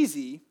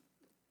easy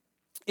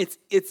to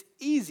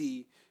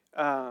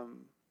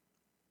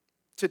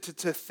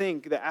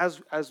think that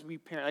as we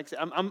parent, like I said,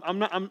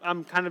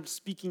 I'm kind of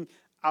speaking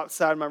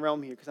outside my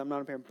realm here because I'm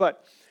not a parent,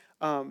 but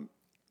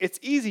it's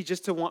easy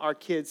just to want our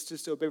kids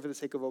just to obey for the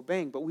sake of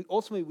obeying, but we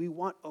ultimately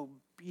want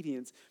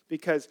obedience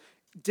because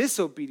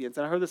disobedience,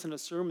 and I heard this in a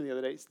sermon the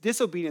other day,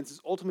 disobedience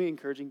is ultimately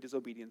encouraging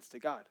disobedience to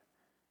God.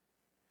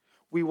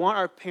 We want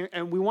our parents,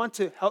 and we want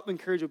to help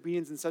encourage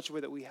obedience in such a way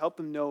that we help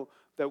them know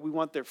that we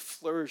want their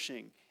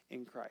flourishing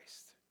in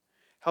Christ.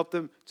 Help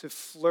them to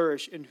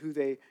flourish in who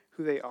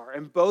they are.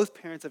 And both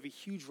parents have a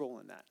huge role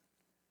in that.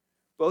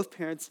 Both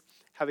parents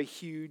have a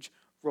huge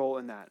role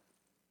in that.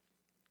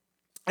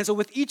 And so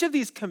with each of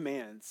these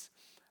commands,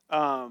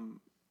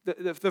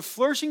 the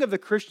flourishing of the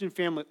Christian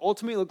family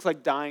ultimately looks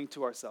like dying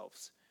to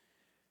ourselves.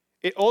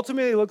 It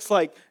ultimately looks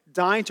like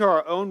dying to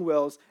our own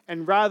wills,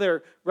 and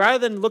rather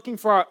than looking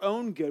for our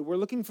own good, we're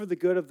looking for the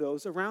good of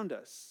those around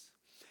us.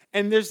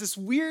 And there's this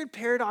weird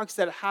paradox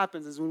that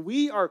happens is when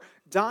we are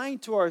dying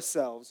to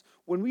ourselves,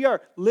 when we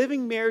are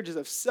living marriages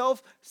of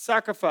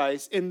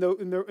self-sacrifice in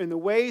the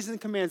ways and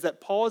commands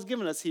that Paul has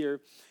given us here,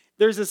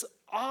 there's this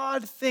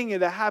odd thing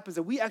that happens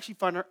that we actually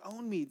find our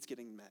own needs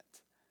getting met.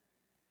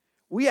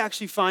 We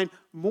actually find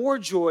more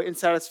joy and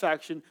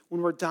satisfaction when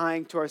we're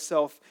dying to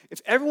ourselves.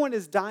 If everyone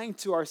is dying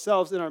to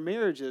ourselves in our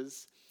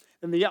marriages,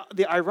 then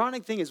the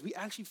ironic thing is we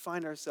actually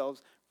find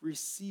ourselves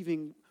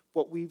receiving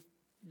what we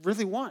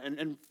really want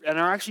and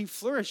are actually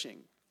flourishing.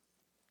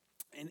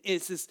 And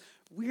it's this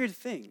weird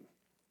thing.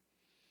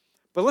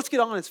 But let's get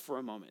honest for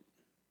a moment.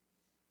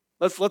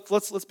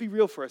 Let's be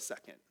real for a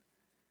second.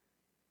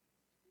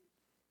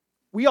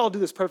 We all do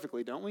this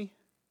perfectly, don't we?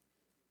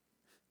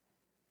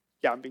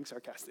 Yeah, I'm being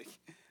sarcastic.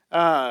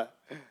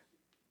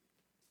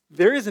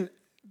 There is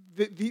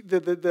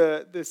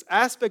this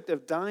aspect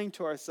of dying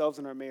to ourselves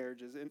in our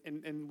marriages,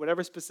 in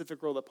whatever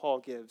specific role that Paul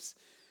gives.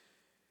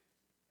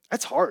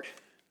 That's hard.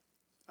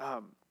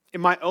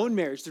 In my own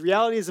marriage, the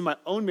reality is in my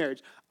own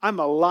marriage, I'm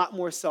a lot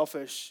more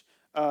selfish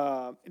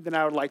than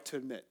I would like to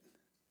admit.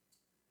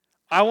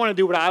 I want to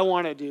do what I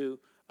want to do,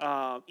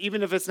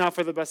 even if it's not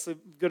for the best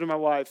good of my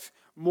wife,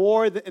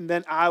 more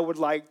than I would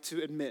like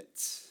to admit.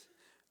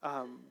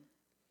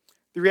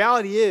 The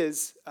reality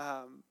is,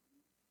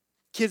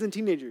 kids and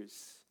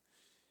teenagers,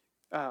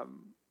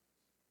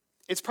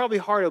 it's probably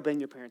hard obeying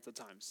your parents at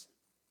times.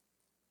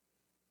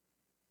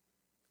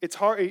 It's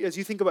hard, as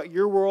you think about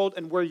your world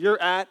and where you're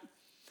at,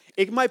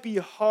 it might be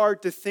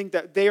hard to think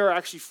that they are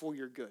actually for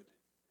your good.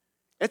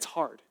 It's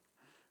hard.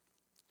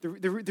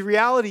 The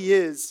reality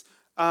is,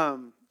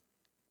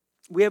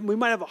 we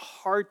might have a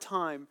hard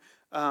time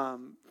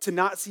to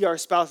not see our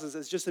spouses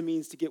as just a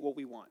means to get what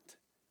we want.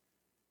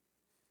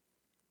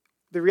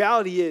 The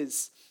reality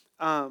is,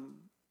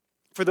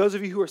 for those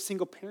of you who are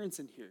single parents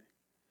in here,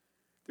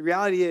 the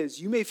reality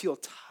is you may feel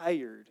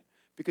tired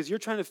because you're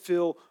trying to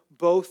fill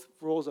both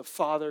roles of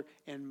father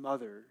and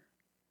mother.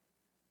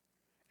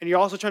 And you're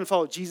also trying to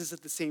follow Jesus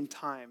at the same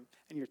time,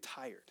 and you're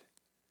tired.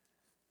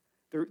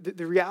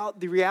 The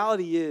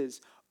reality is,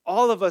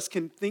 all of us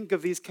can think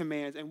of these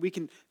commands, and we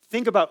can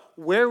think about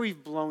where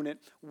we've blown it,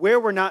 where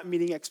we're not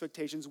meeting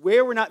expectations,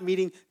 where we're not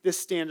meeting the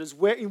standards.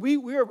 Where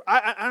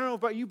I don't know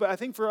about you, but I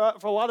think for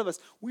a lot of us,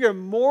 we are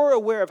more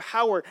aware of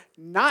how we're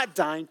not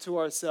dying to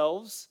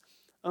ourselves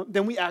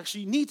than we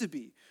actually need to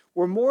be.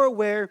 We're more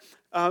aware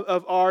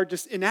of our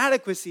just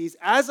inadequacies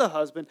as a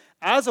husband,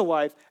 as a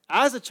wife,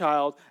 as a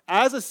child,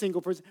 as a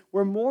single person.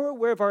 We're more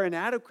aware of our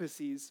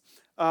inadequacies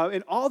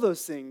in all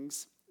those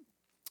things.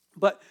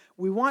 But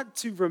we want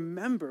to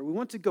remember, we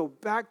want to go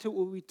back to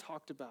what we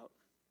talked about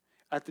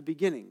at the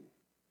beginning.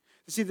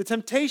 You see, the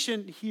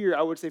temptation here,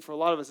 I would say for a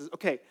lot of us is,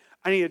 okay,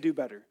 I need to do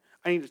better.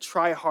 I need to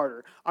try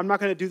harder. I'm not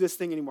going to do this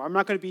thing anymore. I'm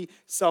not going to be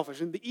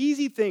selfish. And the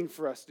easy thing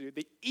for us to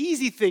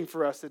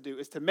do,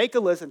 is to make a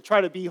list and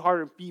try to be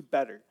harder and be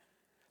better.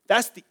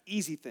 That's the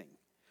easy thing.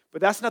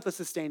 But that's not the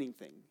sustaining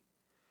thing.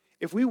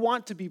 If we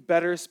want to be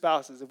better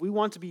spouses, if we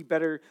want to be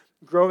better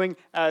growing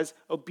as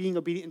being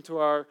obedient to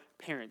our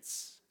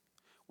parents,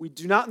 we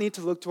do not need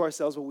to look to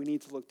ourselves, but we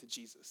need to look to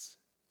Jesus.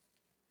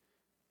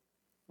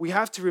 We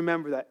have to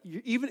remember that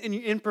even in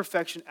your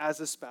imperfection as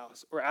a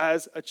spouse or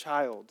as a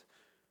child,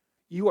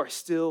 you are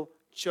still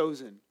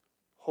chosen,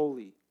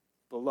 holy,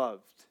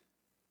 beloved.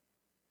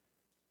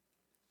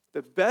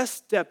 The best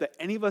step that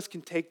any of us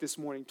can take this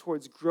morning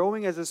towards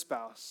growing as a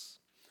spouse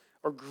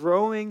or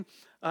growing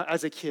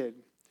as a kid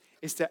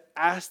is to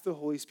ask the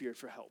Holy Spirit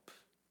for help.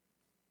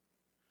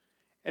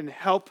 And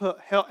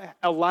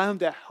allow Him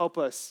to help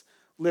us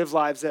live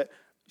lives that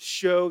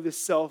show the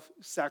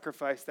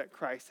self-sacrifice that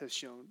Christ has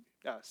shown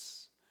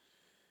us.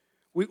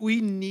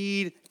 We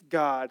need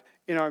God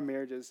in our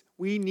marriages.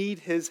 We need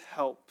His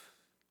help.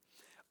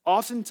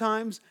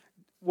 Oftentimes,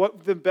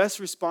 what the best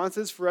response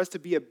is for us to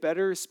be a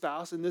better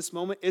spouse in this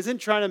moment isn't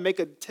trying to make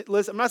a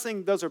list. I'm not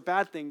saying those are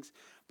bad things,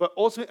 but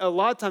ultimately, a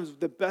lot of times,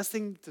 the best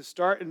thing to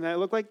start and that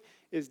look like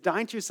is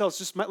dying to yourselves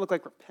just might look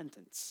like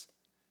repentance.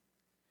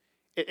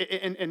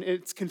 And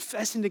it's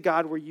confessing to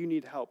God where you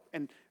need help.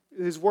 And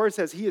His word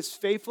says He is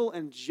faithful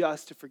and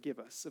just to forgive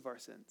us of our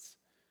sins.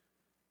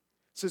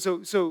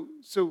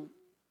 So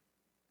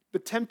the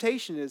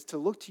temptation is to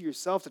look to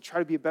yourself to try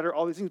to be better,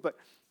 all these things, but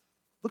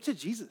look to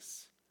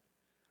Jesus.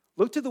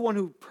 Look to the one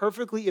who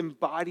perfectly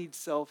embodied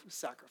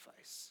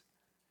self-sacrifice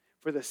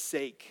for the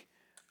sake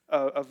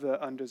of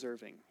the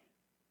undeserving.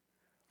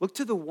 Look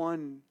to the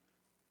one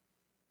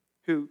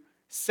who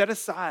set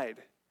aside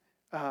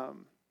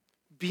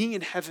being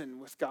in heaven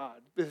with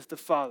God, with the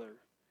Father,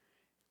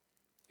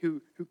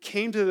 who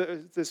came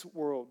to this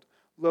world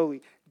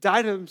lowly,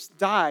 died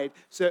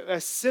so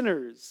as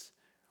sinners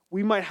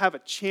we might have a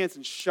chance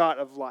and shot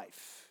of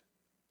life.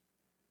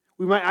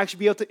 We might actually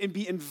be able to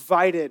be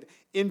invited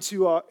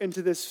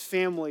into this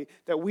family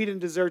that we didn't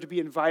deserve to be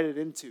invited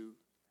into.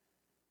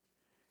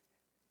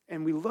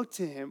 And we look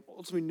to Him,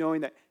 ultimately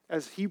knowing that,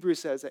 as Hebrews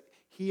says, that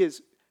He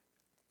is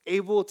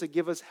able to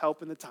give us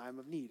help in the time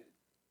of need.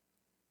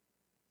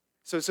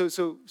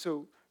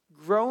 So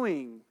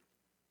growing,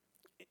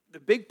 the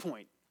big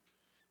point,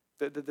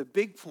 the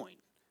big point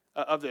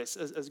of this,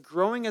 as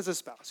growing as a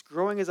spouse,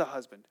 growing as a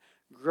husband,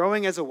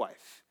 growing as a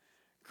wife,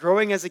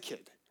 growing as a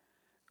kid,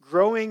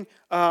 growing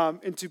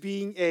into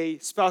being a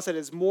spouse that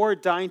is more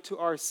dying to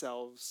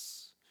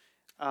ourselves,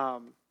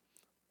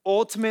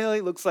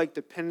 ultimately looks like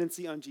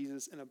dependency on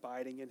Jesus and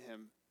abiding in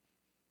Him.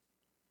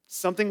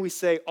 Something we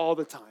say all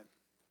the time.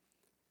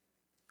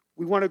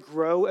 We want to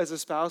grow as a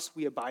spouse,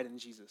 we abide in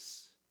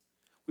Jesus.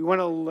 We want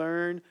to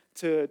learn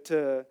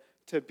to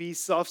be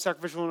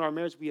self-sacrificial in our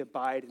marriage, we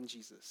abide in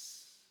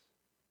Jesus.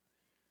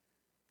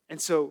 And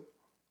so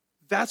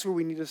That's where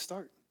we need to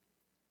start.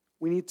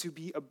 We need to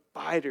be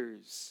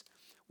abiders.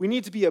 We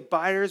need to be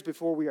abiders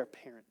before we are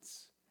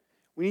parents.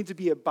 We need to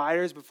be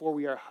abiders before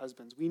we are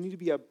husbands. We need to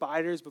be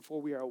abiders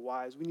before we are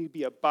wives. We need to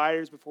be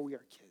abiders before we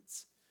are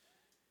kids.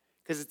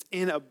 Because it's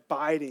in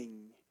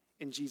abiding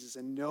in Jesus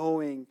and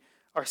knowing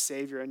our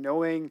Savior and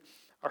knowing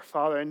our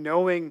Father and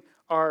knowing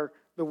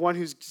the one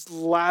who's just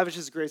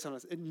lavishes grace on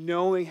us and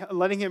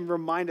letting him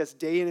remind us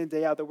day in and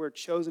day out that we're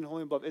chosen,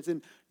 holy, and beloved. It's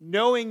in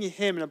knowing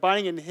him and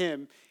abiding in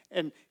him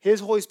and his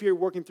Holy Spirit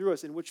working through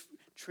us, in which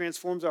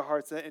transforms our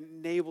hearts, that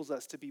enables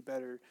us to be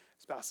better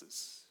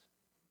spouses,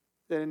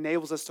 that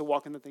enables us to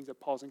walk in the things that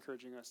Paul's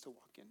encouraging us to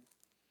walk in.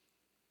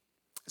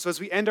 So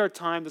as we end our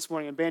time this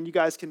morning, and band, you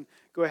guys can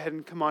go ahead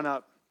and come on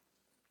up.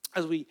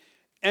 As we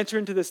enter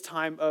into this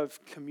time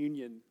of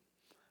communion,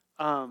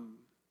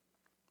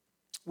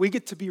 we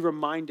get to be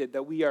reminded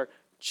that we are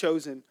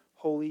chosen,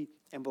 holy,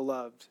 and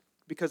beloved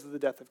because of the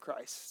death of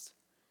Christ.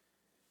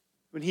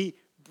 When he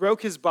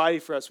broke his body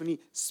for us, when he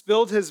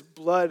spilled his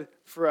blood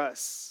for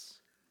us,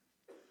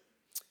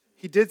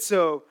 he did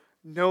so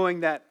knowing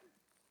that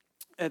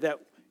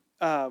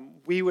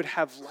we would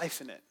have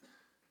life in it.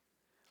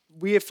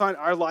 We have found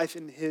our life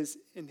in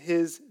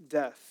his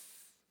death.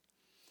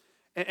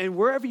 And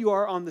wherever you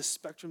are on the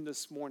spectrum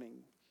this morning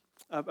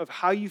of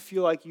how you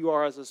feel like you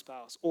are as a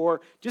spouse,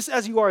 or just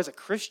as you are as a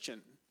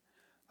Christian,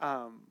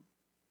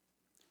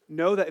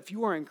 know that if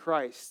you are in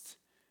Christ,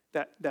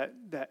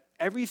 that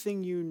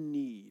everything you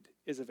need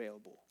is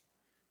available.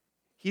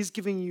 He's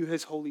giving you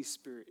his Holy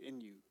Spirit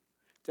in you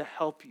to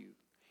help you.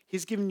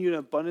 He's giving you an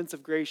abundance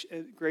of grace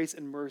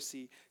and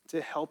mercy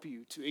to help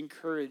you, to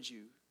encourage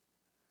you.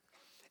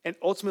 And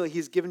ultimately,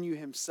 he's given you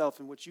himself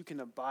in which you can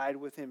abide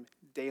with him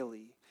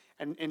daily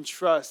and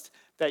trust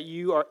that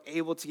you are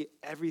able to get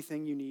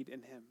everything you need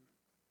in him.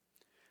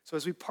 So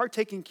as we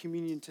partake in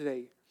communion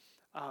today,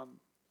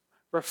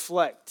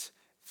 reflect,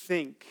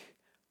 think,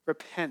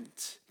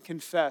 repent,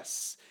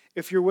 confess.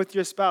 If you're with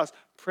your spouse,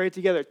 pray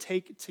together,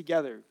 take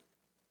together.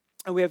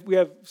 And we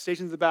have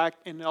stations in the back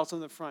and also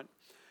in the front.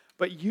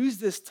 But use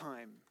this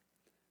time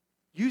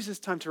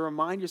to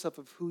remind yourself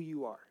of who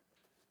you are.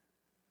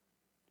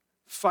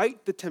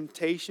 Fight the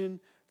temptation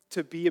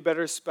to be a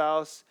better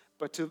spouse,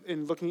 but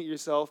in looking at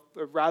yourself,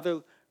 but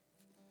rather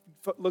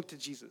look to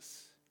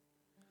Jesus.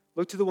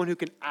 Look to the one who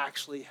can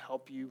actually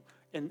help you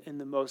in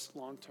the most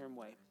long-term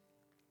way.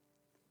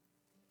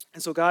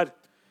 And so, God,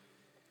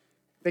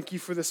 thank you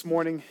for this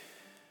morning.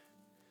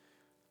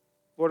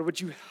 Lord,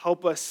 would you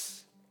help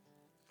us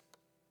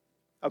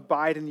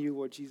abide in you,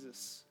 Lord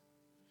Jesus?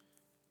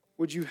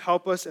 Would you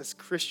help us as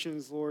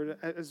Christians, Lord,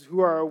 as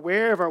who are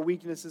aware of our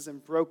weaknesses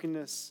and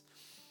brokenness?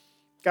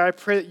 God, I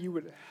pray that you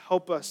would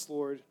help us,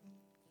 Lord,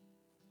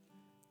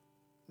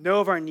 know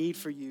of our need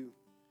for you.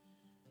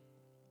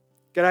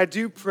 God, I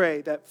do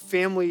pray that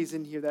families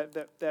in here,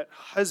 that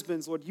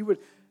husbands, Lord, you would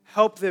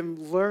help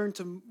them learn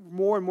to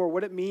more and more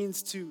what it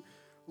means to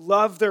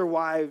love their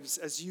wives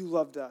as you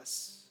loved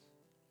us.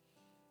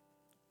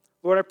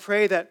 Lord, I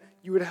pray that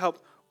you would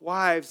help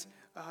wives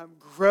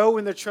grow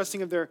in their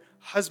trusting of their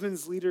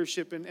husband's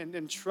leadership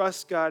and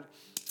trust, God,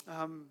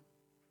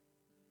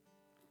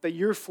 that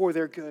you're for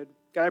their good.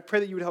 God, I pray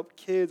that you would help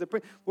kids. I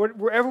pray, Lord,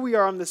 wherever we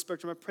are on this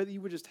spectrum, I pray that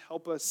you would just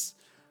help us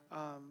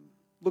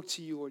look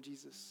to you, Lord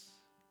Jesus.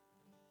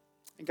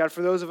 And God,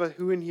 for those of us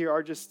who in here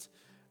are just,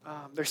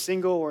 they're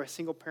single or a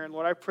single parent,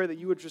 Lord, I pray that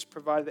you would just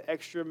provide the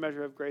extra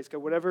measure of grace. God,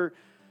 whatever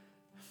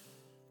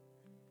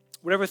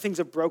things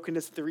of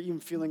brokenness that they're even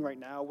feeling right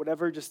now,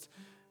 whatever just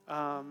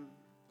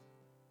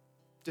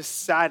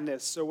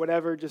sadness or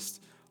whatever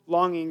just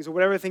longings or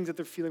whatever things that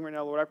they're feeling right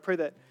now, Lord, I pray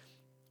that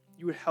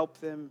you would help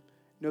them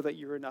know that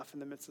you're enough in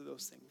the midst of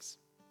those things.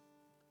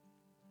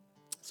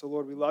 So,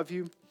 Lord, we love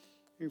you.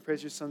 We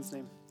praise your Son's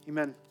name.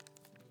 Amen.